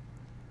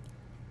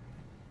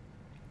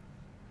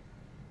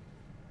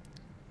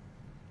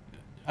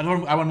 I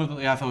want to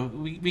move. Yeah, so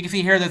we can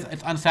see here that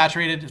it's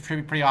unsaturated. It's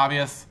pretty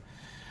obvious.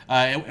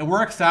 It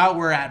works out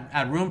where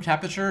at room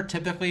temperature,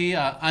 typically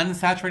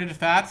unsaturated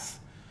fats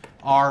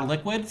are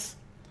liquids.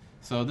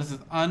 So this is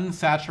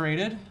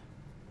unsaturated.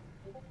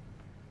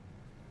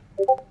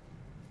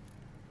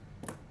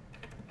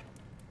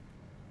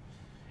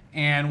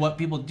 And what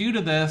people do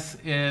to this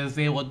is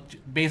they will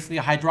basically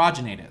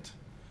hydrogenate it.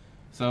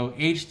 So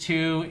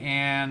H2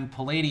 and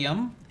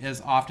palladium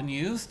is often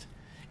used.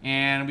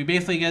 And we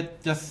basically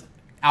get this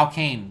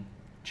alkane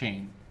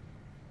chain.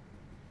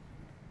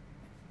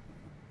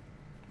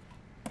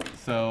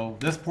 So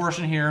this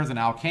portion here is an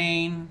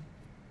alkane,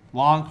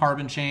 long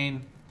carbon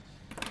chain,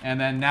 and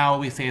then now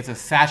we say it's a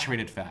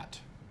saturated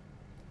fat.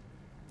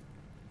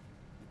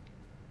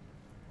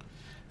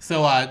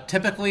 So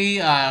typically,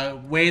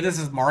 way this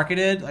is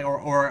marketed,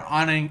 or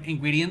on an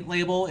ingredient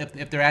label,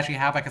 if they actually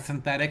have like a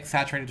synthetic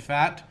saturated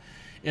fat,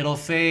 it'll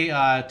say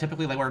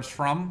typically like where it's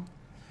from.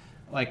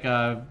 Like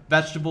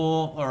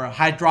vegetable or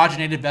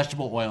hydrogenated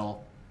vegetable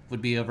oil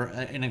would be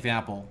an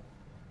example.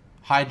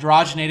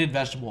 Hydrogenated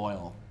vegetable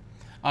oil.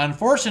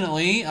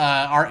 Unfortunately,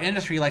 our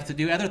industry likes to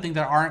do other things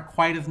that aren't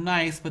quite as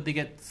nice, but they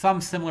get some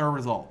similar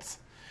results.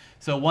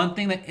 So one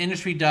thing that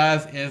industry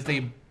does is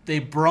they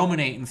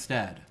brominate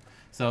instead.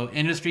 So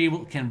industry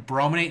can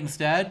brominate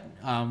instead.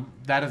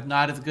 That is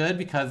not as good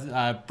because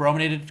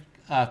brominated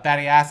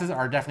fatty acids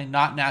are definitely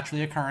not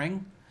naturally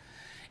occurring.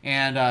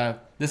 And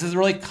this is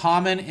really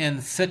common in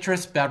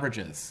citrus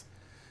beverages.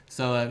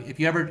 So if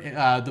you ever,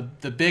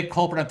 the big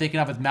culprit I'm thinking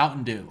of is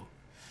Mountain Dew.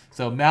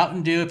 So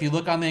Mountain Dew, if you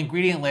look on the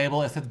ingredient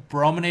label, it says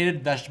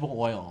brominated vegetable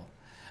oil.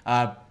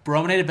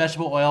 Brominated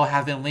vegetable oil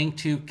has been linked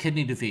to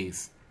kidney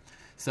disease.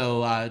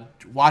 So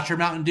watch your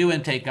Mountain Dew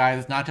intake, guys.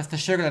 It's not just the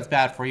sugar that's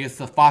bad for you. It's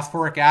the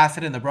phosphoric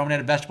acid and the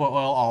brominated vegetable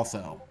oil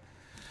also.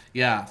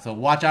 Yeah, so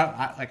watch out.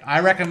 I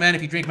recommend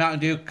if you drink Mountain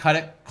Dew, cut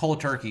it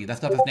cold turkey. That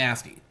stuff is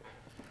nasty.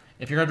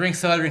 If you're going to drink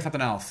soda, drink something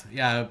else.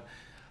 Yeah,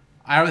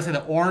 I always say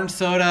that orange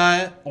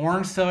soda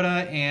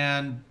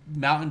and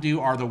Mountain Dew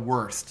are the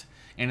worst.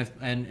 And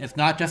it's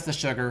not just the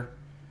sugar.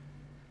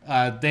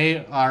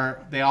 They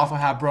also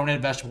have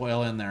brominated vegetable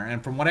oil in there.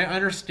 And from what I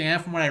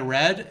understand, from what I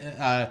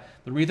read,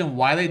 the reason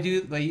why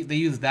they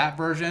use that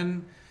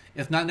version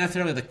is not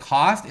necessarily the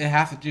cost. It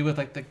has to do with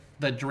like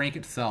the drink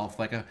itself.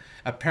 Like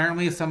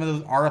apparently some of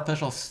those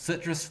artificial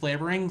citrus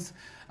flavorings,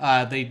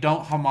 they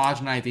don't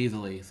homogenize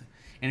easily.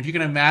 And if you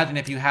can imagine,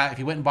 if you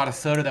went and bought a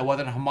soda that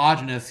wasn't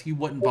homogeneous, you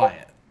wouldn't buy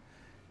it.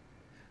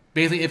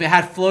 Basically, if it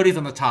had floaties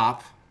on the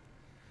top,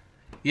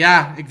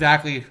 yeah,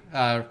 exactly.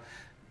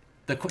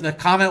 The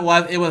comment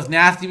was it was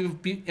nasty.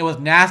 It was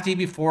nasty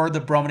before the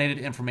brominated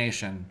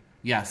information.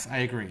 Yes, I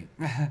agree.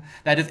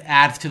 That just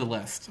adds to the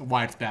list of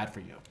why it's bad for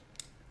you.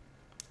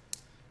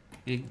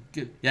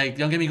 Yeah,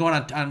 don't get me going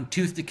on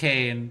tooth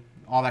decay and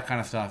all that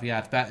kind of stuff. Yeah,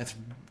 it's bad. It's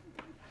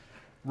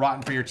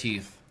rotten for your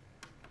teeth.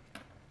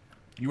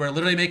 You are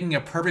literally making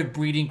a perfect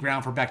breeding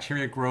ground for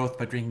bacteria growth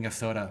by drinking a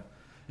soda.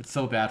 It's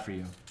so bad for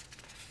you.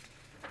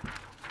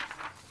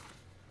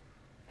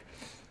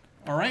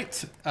 All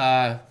right.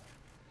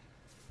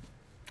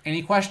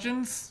 Any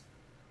questions?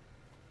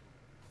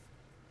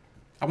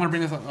 I want to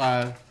bring this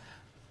up.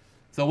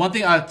 So one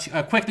thing,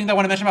 a quick thing that I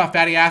want to mention about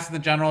fatty acids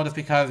in general, just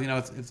because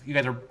you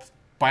guys are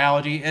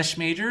biology-ish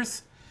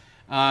majors.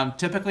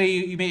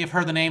 Typically, you may have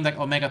heard the name like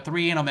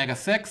omega-3 and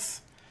omega-6.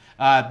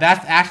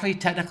 That's actually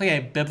technically a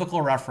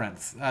biblical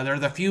reference.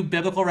 There's a few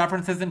biblical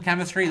references in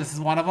chemistry. This is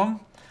one of them.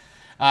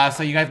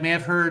 So you guys may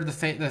have heard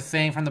the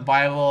saying from the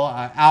Bible,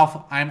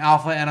 I'm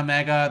Alpha and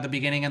Omega, the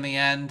beginning and the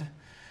end.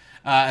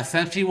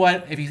 Essentially,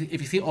 if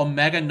you see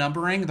omega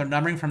numbering, they're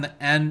numbering from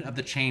the end of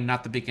the chain,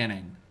 not the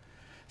beginning.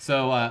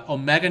 So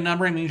omega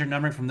numbering means you're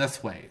numbering from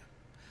this way,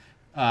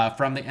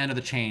 from the end of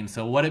the chain.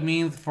 So what it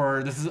means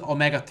this is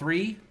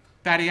omega-3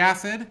 fatty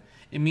acid.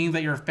 It means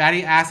that your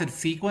fatty acid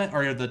sequence,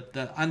 or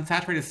the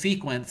unsaturated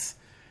sequence,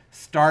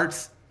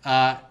 starts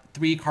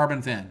 3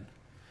 carbons in.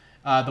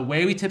 The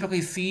way we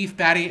typically see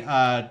fatty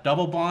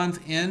double bonds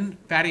in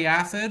fatty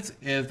acids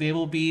is they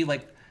will be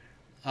like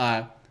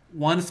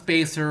one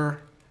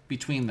spacer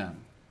between them.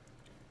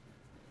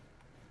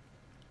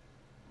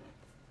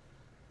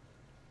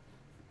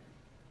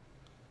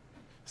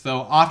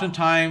 So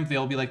oftentimes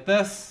they'll be like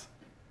this,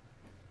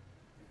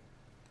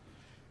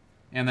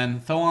 and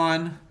then so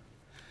on.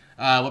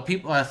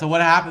 So what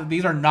happens?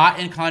 These are not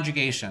in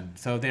conjugation.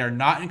 So they are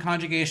not in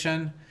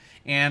conjugation,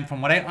 and from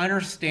what I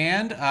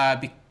understand,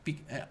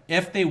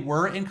 if they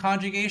were in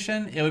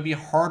conjugation, it would be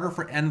harder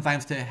for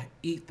enzymes to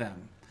eat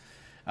them.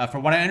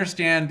 From what I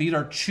understand, these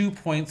are chew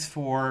points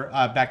for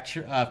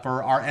bacteria,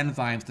 for our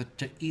enzymes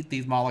to eat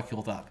these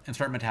molecules up and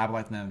start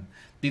metabolizing them.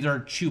 These are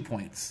chew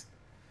points.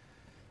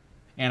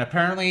 And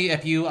apparently,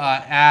 if you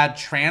add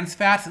trans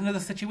fats into the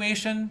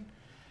situation,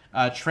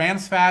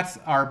 trans fats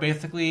are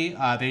basically,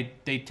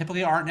 they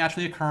typically aren't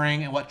naturally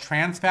occurring. And what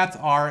trans fats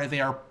are is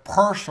they are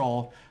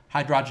partial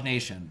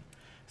hydrogenation.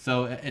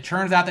 So it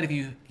turns out that if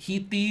you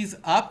heat these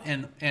up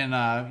in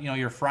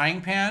your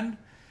frying pan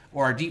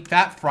or a deep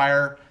fat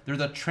fryer, there's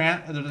a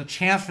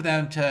chance for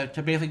them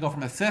to basically go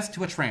from a cis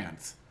to a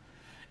trans.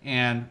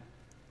 And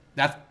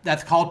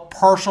that's called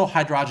partial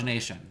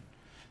hydrogenation.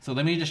 So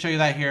let me just show you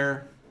that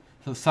here.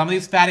 So some of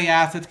these fatty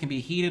acids can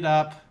be heated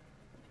up.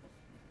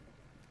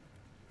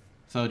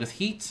 So just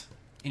heat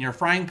in your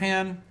frying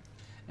pan,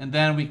 and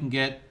then we can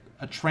get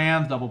a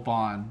trans double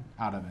bond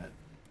out of it.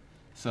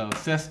 So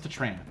cis to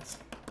trans.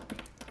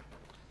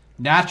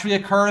 Naturally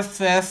occurs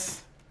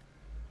cis.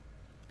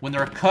 When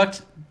they're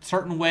cooked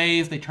certain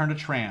ways, they turn to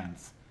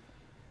trans.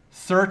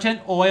 Certain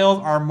oils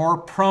are more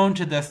prone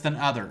to this than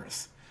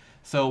others.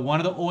 So one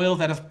of the oils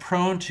that is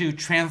prone to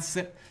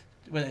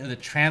the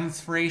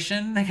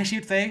transferation, I guess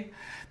you'd say,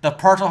 the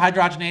partial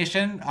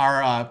hydrogenation,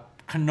 are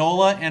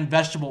canola and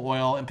vegetable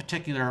oil in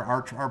particular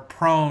are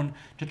prone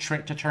to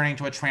turning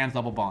to a trans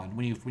double bond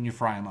when you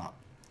fry them up.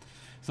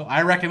 So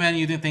I recommend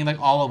using things like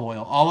olive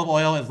oil. Olive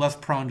oil is less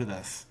prone to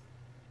this.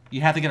 You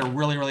have to get it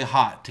really, really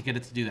hot to get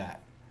it to do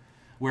that.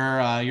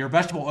 Where your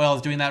vegetable oil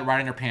is doing that right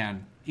in your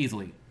pan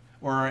easily,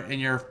 or in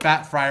your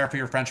fat fryer for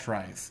your French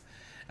fries.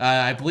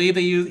 I believe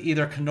they use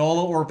either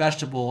canola or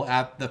vegetable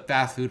at the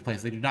fast food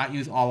place. They do not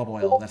use olive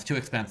oil. That's too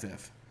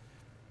expensive.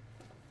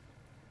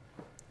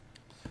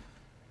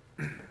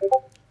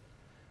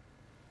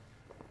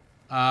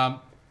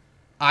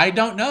 I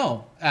don't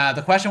know.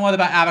 The question was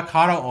about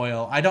avocado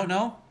oil. I don't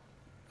know.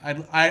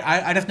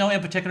 I just know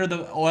in particular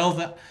the oils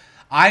that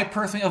I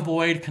personally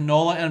avoid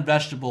canola and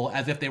vegetable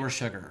as if they were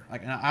sugar.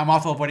 Like, I'm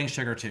also avoiding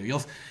sugar too.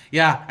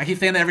 I keep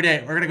saying that every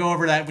day. We're gonna go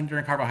over that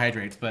during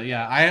carbohydrates. But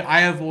yeah,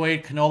 I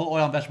avoid canola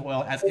oil and vegetable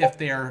oil as if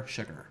they are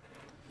sugar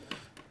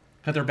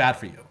because they're bad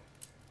for you.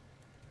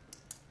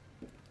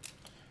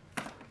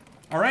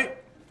 All right.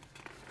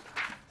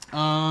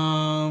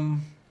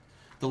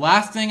 The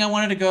last thing I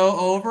wanted to go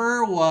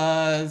over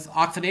was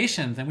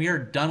oxidations, and we are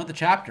done with the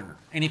chapter.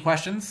 Any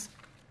questions?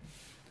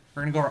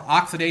 We're going to go over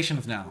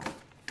oxidations now.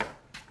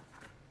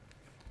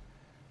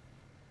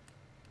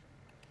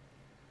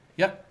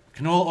 Yep,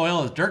 canola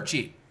oil is dirt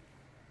cheap.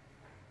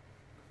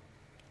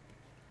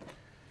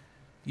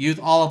 Use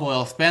olive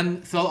oil.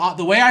 So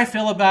the way I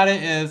feel about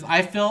it is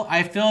I feel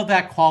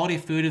that quality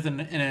food is an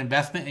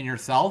investment in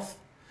yourself.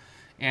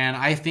 And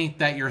I think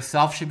that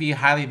yourself should be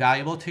highly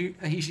valuable to you.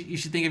 You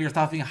should think of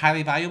yourself being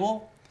highly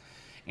valuable.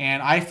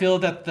 And I feel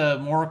that the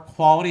more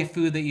quality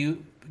food that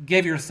you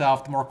give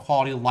yourself, the more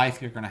quality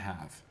life you're going to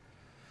have.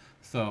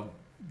 So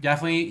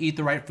definitely eat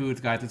the right foods,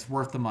 guys. It's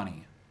worth the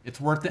money. It's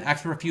worth the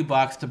extra few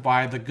bucks to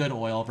buy the good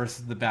oil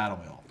versus the bad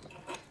oil.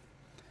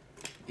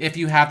 If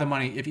you have the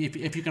money, if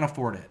you can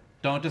afford it.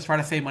 Don't just try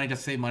to save money,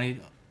 just save money.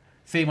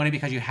 Save money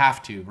because you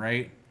have to,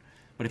 right?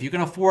 But if you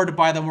can afford to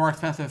buy the more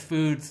expensive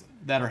foods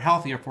that are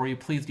healthier for you,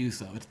 please do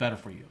so. It's better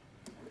for you.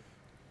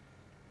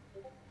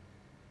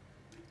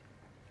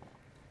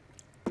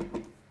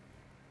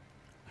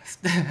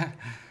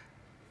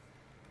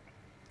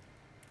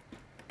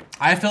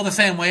 I feel the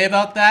same way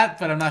about that,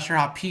 but I'm not sure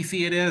how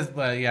PC it is.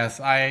 But yes,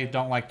 I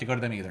don't like to go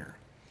to them either.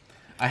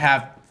 I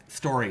have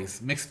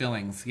stories, mixed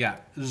feelings. Yeah,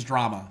 there's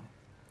drama.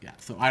 Yeah,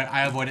 so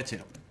I avoid it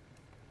too.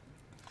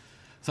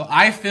 So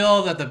I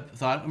feel that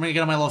so I'm going to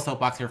get on my little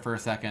soapbox here for a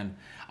second.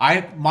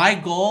 My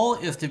goal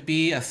is to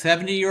be a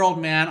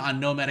 70-year-old man on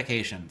no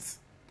medications.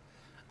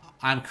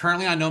 I'm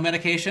currently on no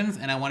medications,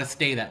 and I want to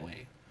stay that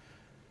way.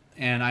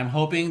 And I'm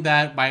hoping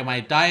that by my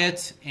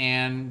diet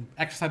and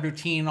exercise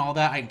routine and all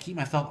that, I can keep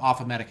myself off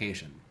of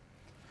medication.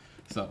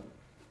 So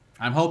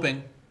I'm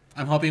hoping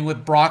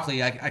with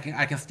broccoli, I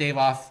can stave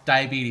off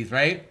diabetes,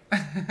 right?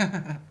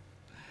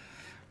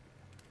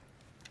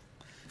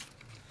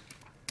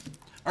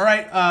 All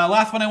right,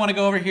 last one I want to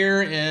go over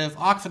here is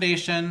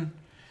oxidation.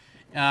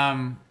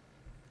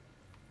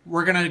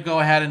 We're going to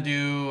go ahead and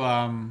do,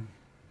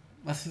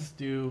 let's just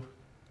do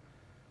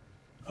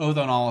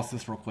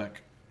ozonolysis real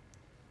quick.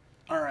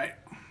 All right.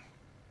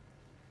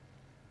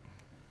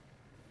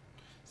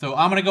 So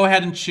I'm going to go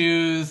ahead and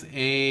choose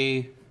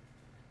a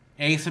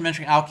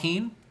asymmetric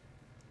alkene.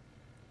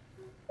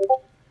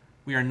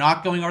 We are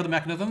not going over the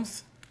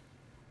mechanisms.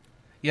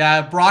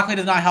 Yeah, broccoli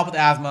does not help with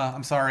asthma.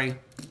 I'm sorry.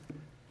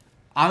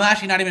 I'm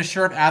actually not even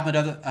sure if asthma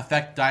does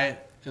affect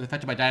diet, is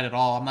affected by diet at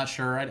all. I'm not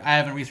sure. I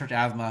haven't researched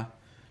asthma.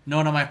 No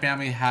one in my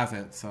family has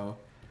it, so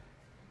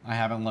I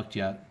haven't looked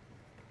yet.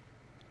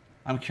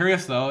 I'm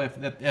curious though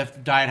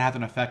if diet has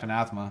an effect on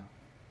asthma.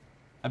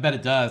 I bet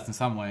it does in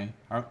some way.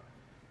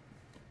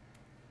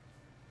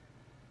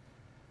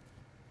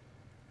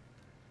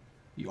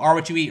 You are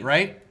what you eat,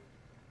 right?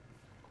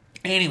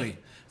 Anyway,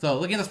 so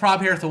looking at this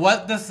problem here, so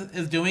what this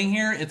is doing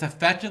here, it's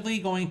effectively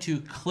going to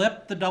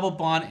clip the double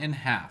bond in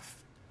half.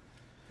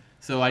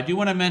 So I do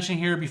want to mention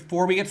here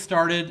before we get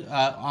started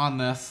on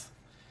this,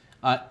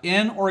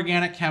 in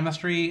organic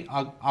chemistry,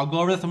 I'll go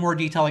over this in more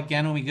detail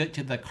again when we get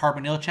to the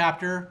carbonyl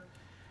chapter.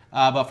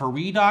 But for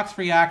redox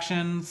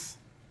reactions,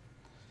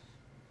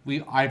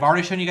 I've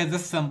already shown you guys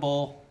this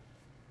symbol.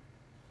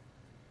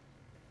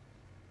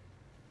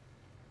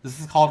 This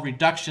is called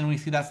reduction. We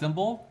see that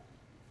symbol.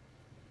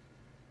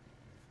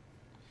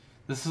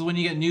 This is when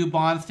you get new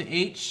bonds to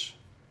H,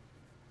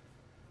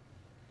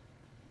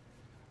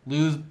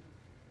 lose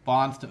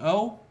bonds to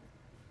O.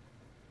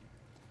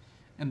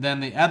 And then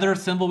the other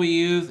symbol we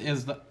use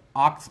is the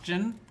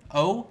oxygen,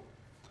 O.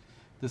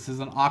 This is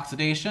an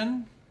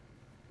oxidation.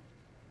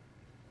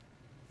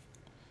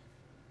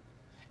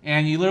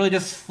 And you literally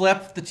just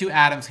flip the two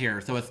atoms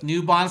here. So it's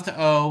new bonds to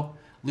O,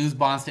 lose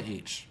bonds to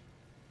H.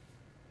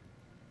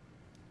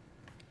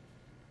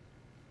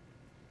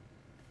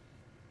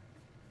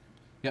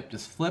 Yep,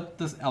 just flip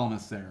this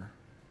elements there.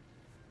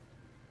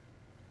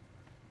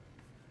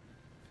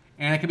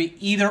 And it can be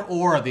either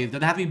or of these. It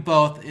doesn't have to be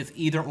both. It's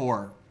either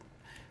or.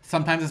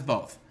 Sometimes it's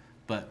both,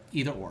 but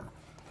either or.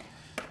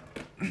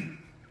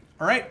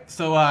 All right,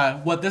 so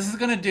what this is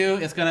going to do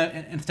is going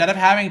to, instead of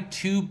having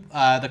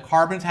the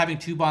carbons having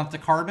two bonds to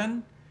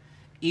carbon,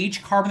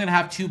 each carbon is going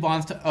to have two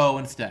bonds to O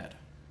instead.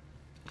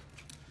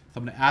 So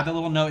I'm going to add the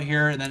little note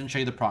here and then show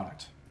you the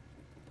product.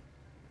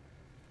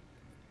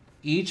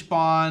 Each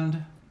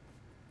bond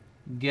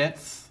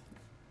gets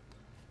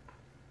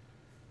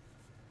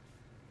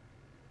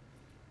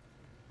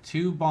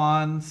two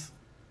bonds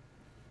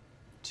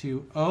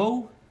to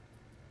O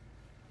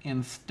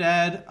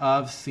instead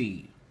of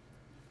C.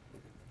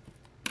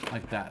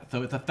 Like that.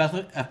 So it's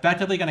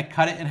effectively going to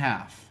cut it in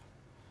half.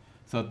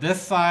 So this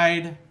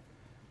side,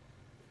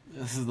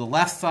 this is the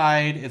left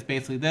side, is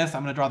basically this.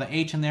 I'm going to draw the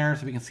H in there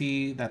so we can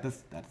see that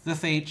that's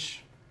this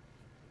H.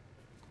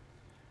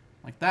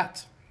 Like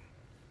that.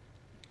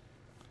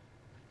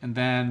 And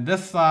then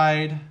this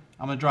side,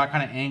 I'm going to draw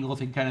kind of angles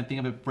so you can kind of think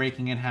of it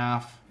breaking in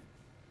half.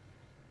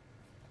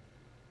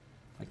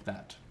 Like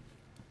that.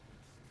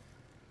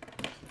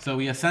 So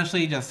we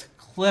essentially just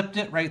clipped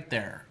it right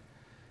there.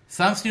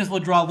 Some students will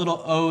draw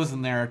little O's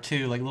in there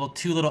too, like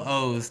two little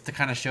O's to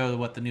kind of show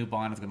what the new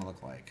bond is going to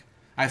look like.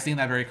 I've seen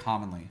that very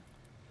commonly.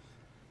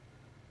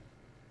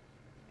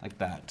 Like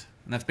that.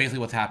 And that's basically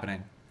what's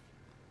happening.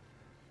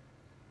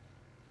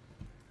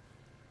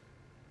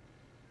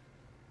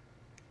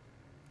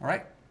 All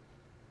right.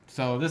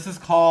 So this is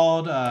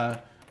called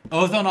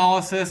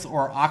ozonolysis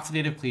or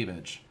oxidative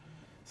cleavage.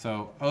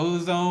 So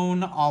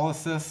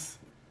ozonolysis.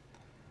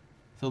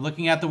 So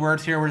looking at the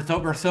words here,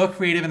 we're so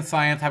creative in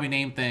science how we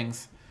name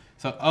things.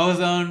 So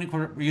ozone,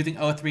 we're using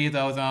O3 as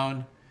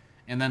ozone.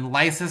 And then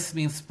lysis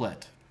means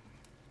split.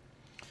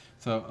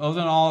 So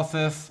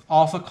ozonolysis,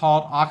 also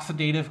called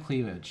oxidative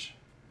cleavage.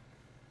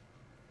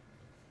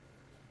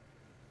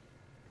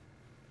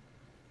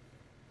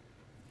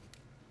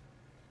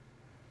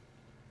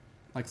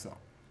 Like so.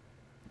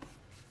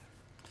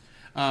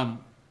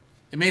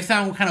 It may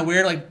sound kind of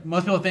weird, like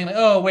most people think, like,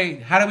 oh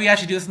wait, how do we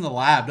actually do this in the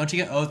lab? Don't you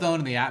get ozone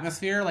in the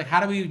atmosphere? Like, how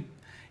do we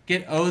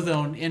get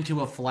ozone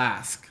into a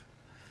flask?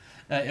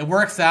 It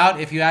works out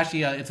if you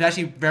actually, it's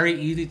actually very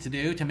easy to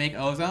do to make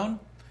ozone.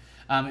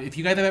 If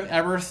you guys have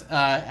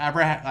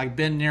ever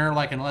been near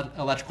like an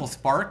electrical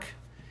spark,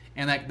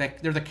 and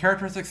there's a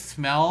characteristic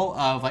smell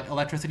of like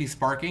electricity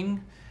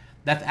sparking,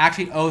 that's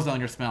actually ozone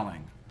you're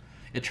smelling.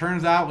 It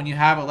turns out when you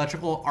have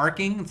electrical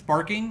arcing and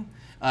sparking,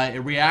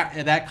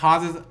 that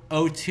causes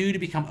O2 to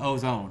become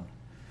ozone.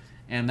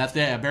 And that's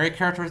a very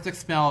characteristic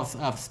smell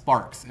of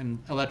sparks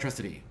and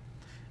electricity,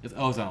 is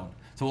ozone.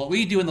 So what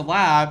we do in the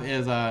lab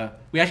is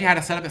we actually had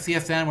a setup at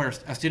CSN where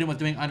a student was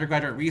doing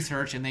undergraduate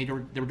research and they were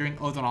doing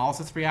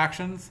ozonolysis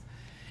reactions.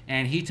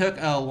 And he took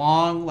a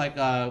long like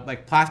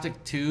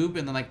plastic tube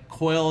and then like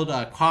coiled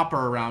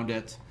copper around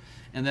it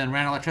and then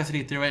ran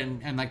electricity through it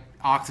and like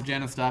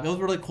oxygen and stuff. It was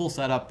a really cool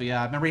setup. But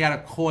yeah, I remember he had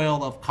a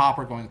coil of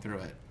copper going through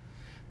it.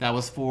 That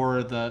was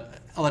for the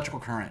electrical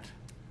current.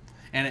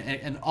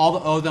 And all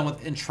the ozone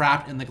was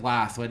entrapped in the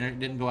glass, so it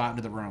didn't go out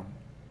into the room.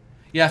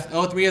 Yes,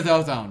 O3 is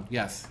ozone,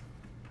 yes.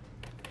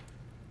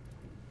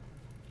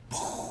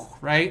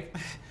 Right?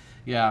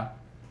 Yeah.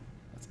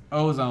 It's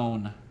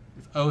ozone.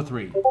 It's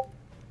O3.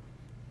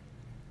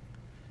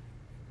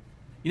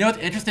 You know what's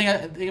interesting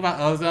thing about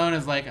ozone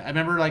is like, I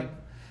remember like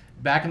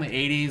back in the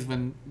 80s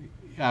when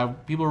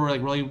people were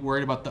like really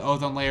worried about the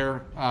ozone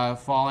layer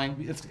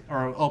falling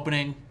or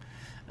opening.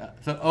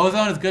 So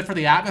ozone is good for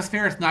the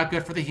atmosphere, it's not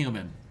good for the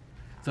human.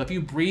 So if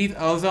you breathe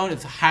ozone,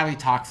 it's highly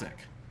toxic.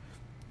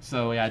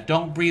 So yeah,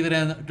 don't breathe it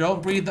in.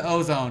 Don't breathe the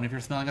ozone if you're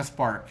smelling a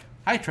spark.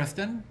 Hi,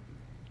 Tristan.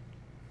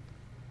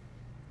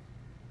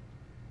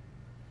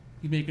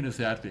 You making a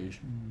sad face.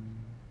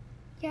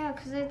 Yeah,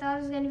 because I thought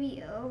it was going to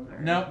be over.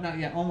 No, not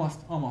yet.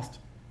 Almost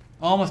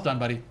done,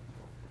 buddy.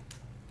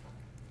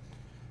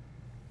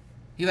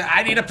 He's like,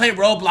 I need to play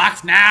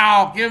Roblox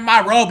now. Give him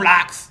my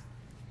Roblox.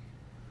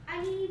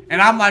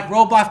 And I'm like,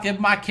 Roblox, give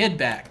my kid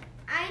back.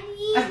 I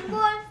need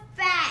more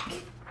fat.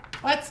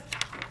 What?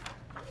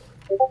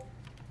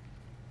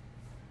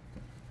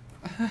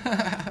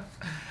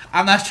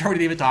 I'm not sure what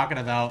you're even talking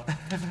about. It's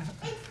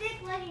thick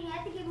letting. You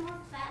have to get more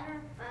fat and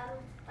fatter.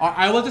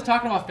 I wasn't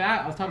talking about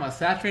fat. I was talking about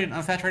saturated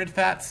and unsaturated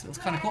fats. It was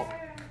kind of cool.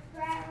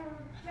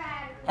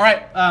 All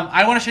right,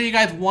 I want to show you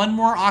guys one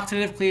more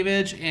oxidative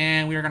cleavage,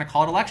 and we are going to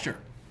call it a lecture.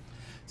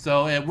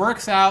 So it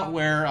works out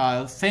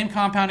where same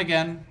compound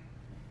again.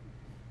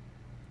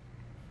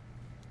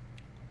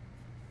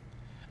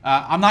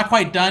 I'm not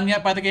quite done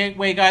yet, by the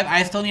way, guys.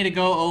 I still need to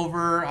go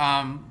over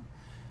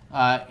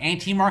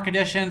anti-mark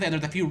additions, and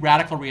there's a few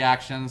radical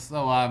reactions.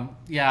 So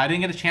yeah, I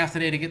didn't get a chance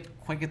today to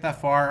quite get that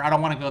far. I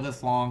don't want to go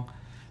this long.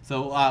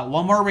 So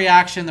one more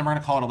reaction, then we're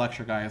going to call it a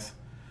lecture, guys.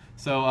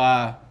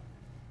 So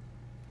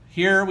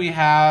here we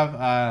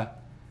have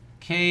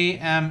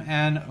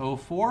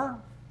KMNO4.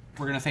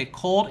 We're going to say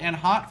cold and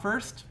hot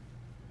first,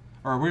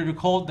 or we're going to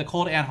do the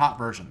cold and hot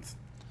versions.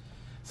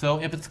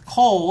 So if it's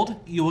cold,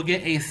 you will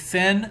get a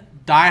syn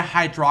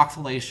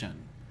dihydroxylation.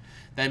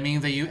 That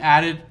means that you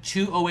added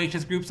 2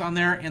 OHs groups on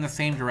there in the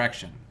same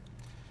direction.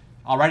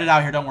 I'll write it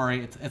out here, don't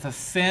worry. It's a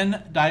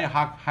syn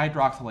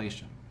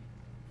dihydroxylation.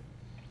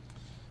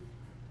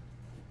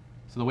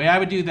 So the way I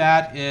would do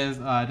that is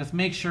just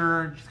make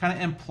sure, just kind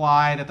of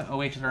imply that the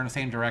OHs are in the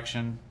same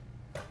direction.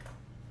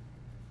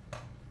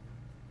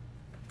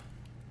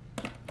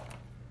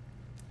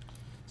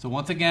 So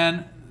once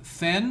again,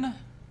 syn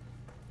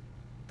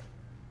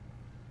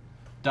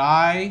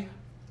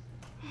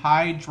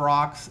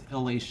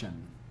dihydroxylation.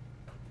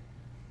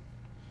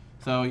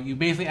 So you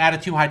basically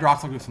added 2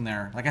 hydroxyl groups in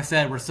there. Like I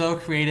said, we're so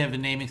creative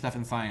in naming stuff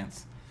in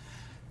science.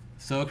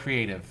 So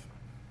creative.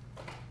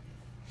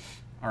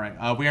 All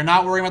right, we are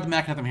not worrying about the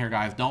mechanism here,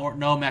 guys.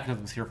 No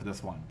mechanisms here for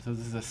this one. So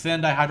this is a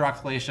syn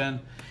dihydroxylation.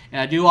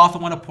 And I do also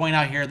want to point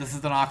out here, this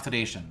is an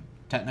oxidation,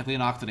 technically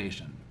an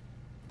oxidation.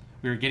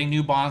 We are getting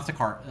new bonds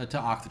to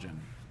oxygen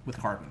with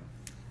carbon.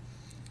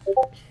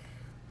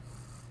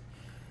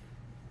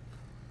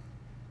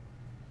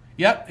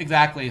 Yep,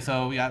 exactly.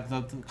 So yeah,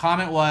 the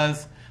comment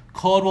was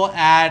cold will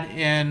add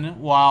in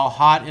while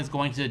hot is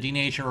going to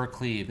denature or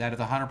cleave. That is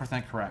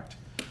 100% correct.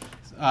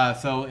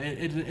 So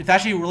it's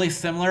actually really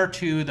similar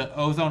to the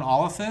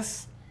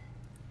ozonolysis.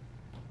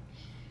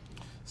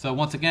 So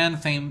once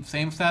again, same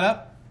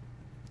setup.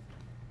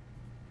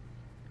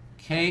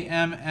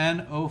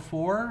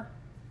 KMNO4,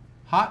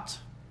 hot.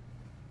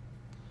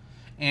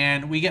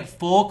 And we get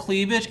full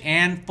cleavage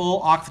and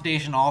full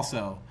oxidation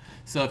also.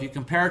 So if you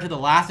compare it to the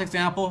last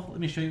example, let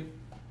me show you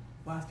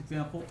last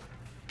example.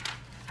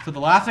 So the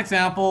last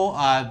example,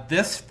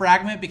 this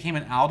fragment became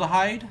an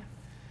aldehyde.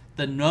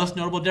 The most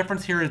notable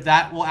difference here is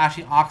that will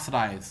actually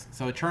oxidize.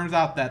 So it turns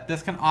out that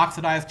this can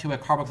oxidize to a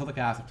carboxylic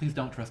acid. Please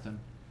don't, Tristan.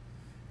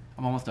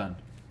 I'm almost done.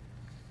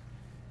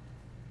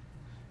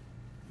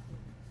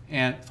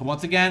 And so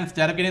once again,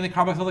 instead of getting the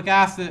carboxylic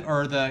acid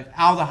or the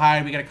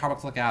aldehyde, we get a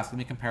carboxylic acid. Let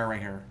me compare right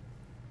here.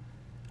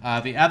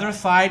 The other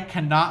side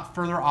cannot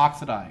further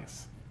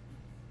oxidize.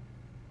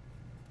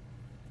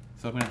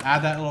 So I'm going to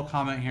add that little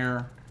comment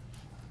here.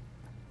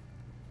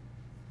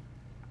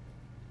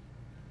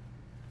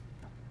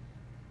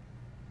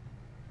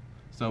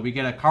 So we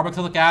get a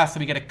carboxylic acid,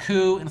 we get a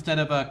Ku instead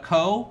of a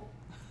Co.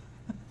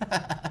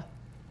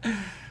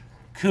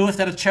 Ku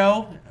instead of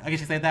Cho, I guess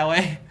you say it that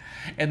way.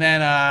 And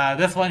then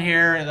this one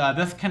here,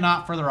 this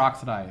cannot further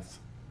oxidize.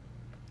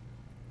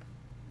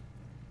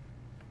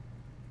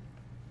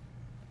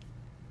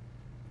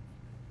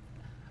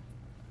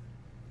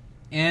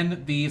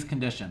 In these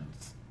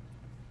conditions.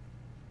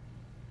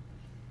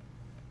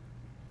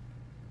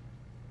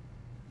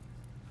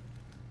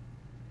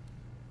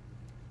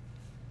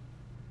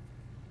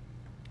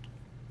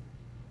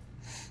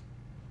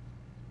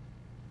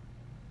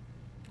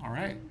 All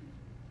right.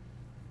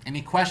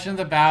 Any questions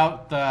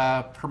about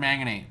the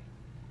permanganate?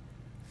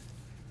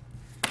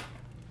 I'm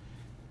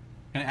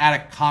going to add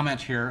a comment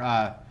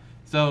here.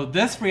 So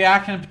this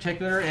reaction in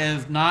particular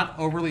is not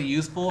overly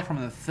useful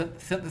from the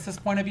synthesis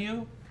point of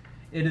view.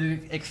 It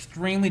is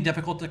extremely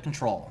difficult to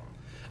control.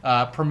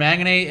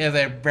 Permanganate is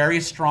a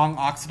very strong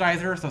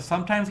oxidizer, so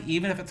sometimes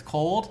even if it's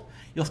cold,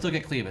 you'll still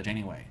get cleavage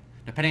anyway.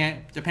 Depending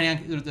on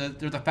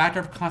there's a factor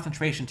of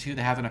concentration too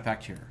that has an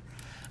effect here.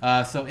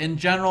 So in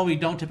general, we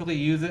don't typically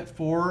use it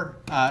for,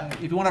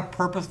 if you want to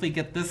purposely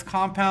get this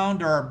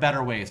compound, there are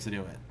better ways to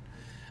do it.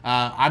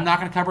 I'm not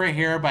going to cover it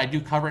here, but I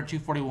do cover it in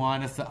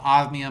 241. It's the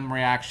osmium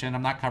reaction.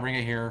 I'm not covering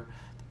it here.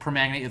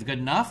 Permanganate is good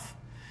enough.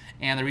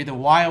 And the reason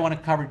why I want to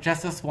cover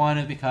just this one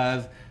is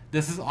because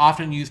this is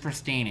often used for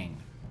staining.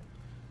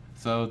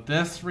 So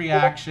this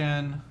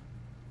reaction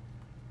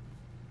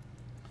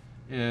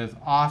is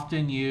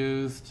often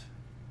used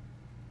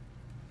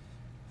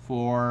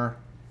for,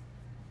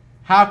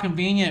 how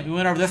convenient. We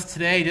went over this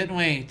today, didn't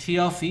we?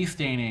 TLC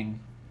staining.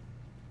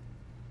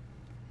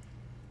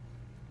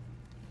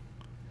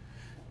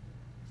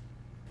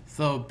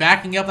 So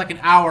backing up like an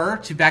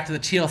hour back to the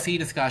TLC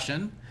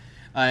discussion,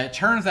 it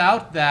turns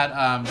out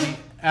that the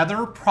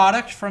other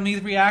product from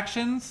these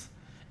reactions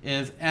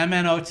is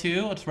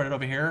MnO2. Let's write it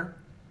over here.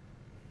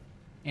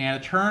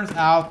 And it turns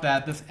out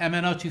that this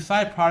MnO2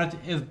 side product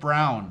is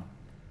brown.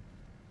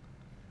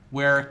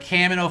 Where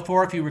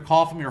KMnO4, if you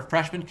recall from your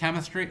freshman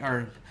chemistry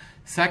or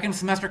second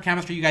semester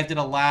chemistry, you guys did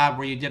a lab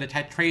where you did a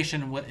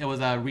titration. It was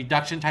a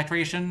reduction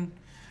titration.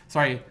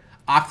 Sorry,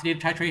 oxidative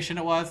titration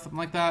it was, something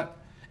like that.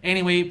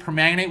 Anyway,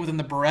 permanganate within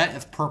the burette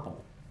is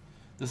purple.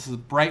 This is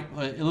bright.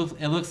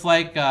 It looks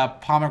like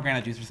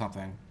pomegranate juice or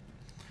something.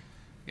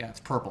 Yeah, it's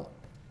purple.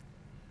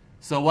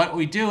 So what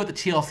we do with the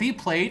TLC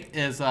plate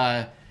is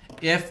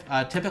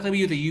typically we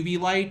use a UV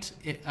light,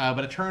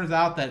 but it turns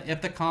out that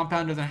if the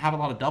compound doesn't have a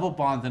lot of double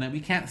bonds in it, we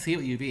can't see it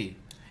with UV.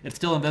 It's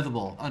still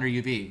invisible under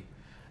UV.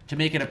 To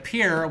make it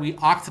appear, we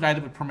oxidize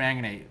it with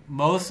permanganate.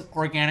 Most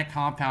organic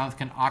compounds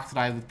can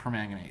oxidize with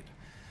permanganate.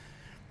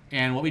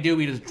 And what we do,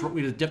 we just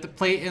dip the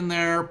plate in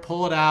there,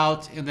 pull it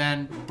out, and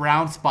then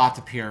brown spots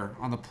appear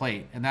on the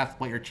plate. And that's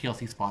what your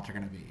TLC spots are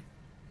going to be.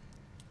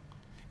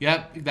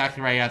 Yep,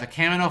 exactly right. Yeah, the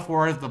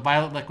KMnO4 is the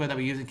violet liquid that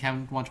we use in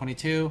Chem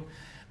 122.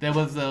 There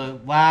was the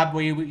lab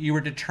where you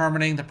were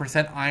determining the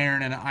percent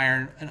iron in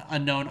an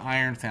unknown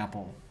iron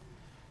sample.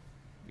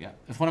 Yeah,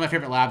 it's one of my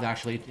favorite labs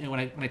actually when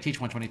I teach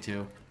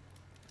 122.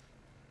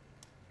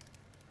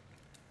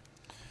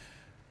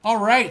 All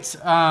right,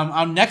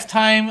 next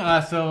time,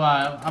 I'm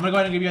going to go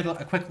ahead and give you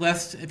a quick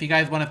list if you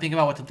guys want to think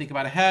about what to think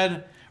about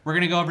ahead. We're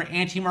going to go over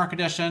anti-mark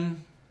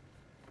addition.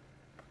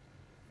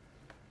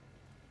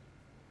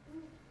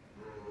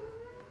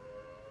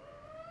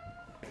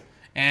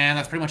 And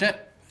that's pretty much it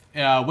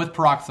with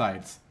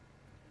peroxides.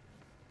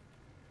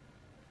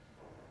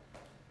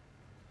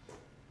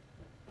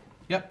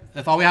 Yep,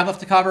 that's all we have left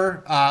to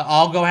cover.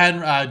 I'll go ahead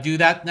and do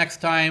that next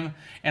time,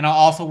 and I'll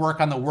also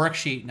work on the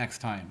worksheet next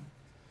time.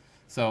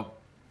 So,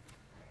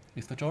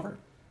 we switch over.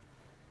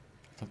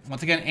 So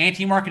once again,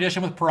 anti-mark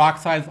addition with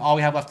peroxide is all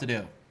we have left to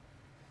do.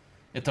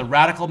 It's a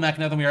radical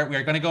mechanism. We are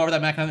going to go over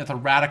that mechanism. It's a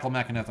radical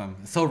mechanism.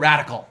 It's so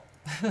radical.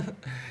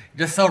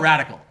 Just so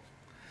radical.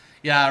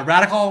 Yeah,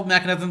 radical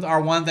mechanisms are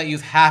ones that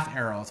use half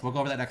arrows. We'll go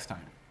over that next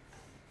time.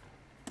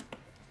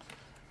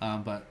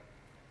 But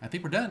I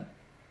think we're done.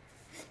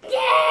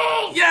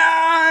 Yay!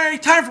 Yay!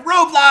 Time for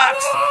Roblox!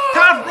 Yay!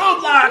 Time for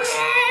Roblox!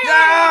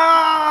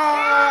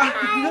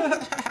 Yeah!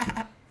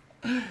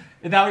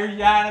 Is that what you're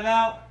yelling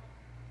about?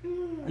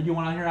 Or you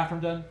want to hear after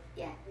I'm done?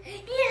 Yeah.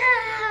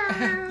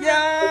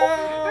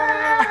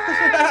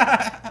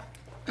 Yeah!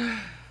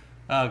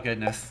 Oh,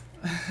 goodness.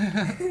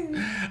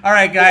 All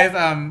right, guys.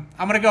 I'm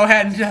going to go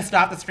ahead and just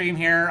stop the stream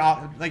here.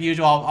 Like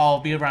usual,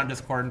 I'll be around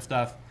Discord and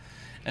stuff.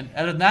 And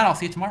other than that, I'll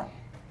see you tomorrow.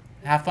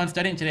 Have fun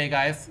studying today,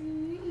 guys.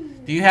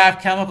 Do you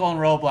have chemical and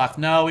Roblox?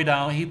 No, we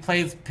don't. He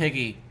plays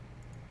Piggy.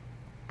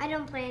 I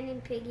don't play any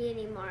Piggy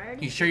anymore.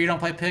 You sure you don't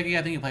play Piggy?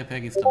 I think you play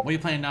Piggy still. What are you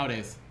playing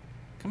nowadays?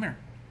 Come here.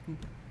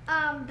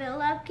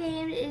 Build-up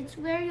game. It's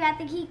where you have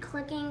to keep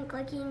clicking,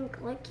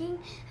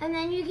 and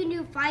then you can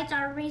do fights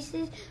or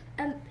races,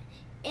 and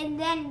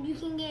then you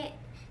can get,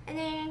 and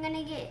then you're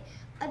gonna get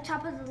on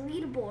top of the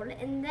leaderboard,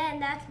 and then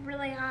that's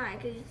really high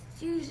because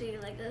it's usually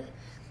like a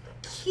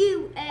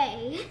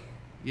QA.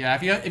 Yeah,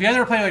 if you guys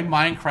ever play like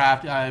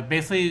Minecraft,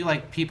 basically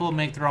like people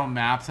make their own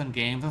maps and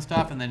games and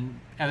stuff, and then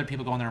other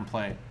people go in there and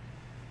play.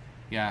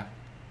 Yeah,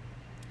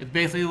 it's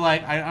basically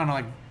like I don't know,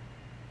 like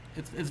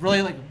it's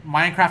really like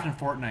Minecraft and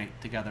Fortnite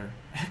together,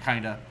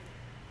 kinda.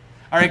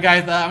 All right,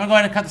 guys, I'm gonna go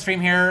ahead and cut the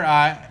stream here.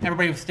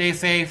 Everybody, stay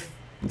safe,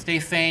 stay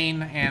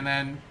sane, and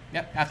then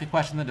ask me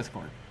questions in the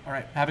Discord. All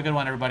right, have a good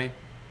one, everybody.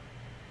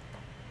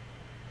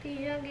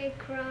 Please don't get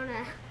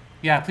corona.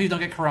 Yeah, please don't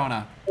get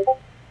corona.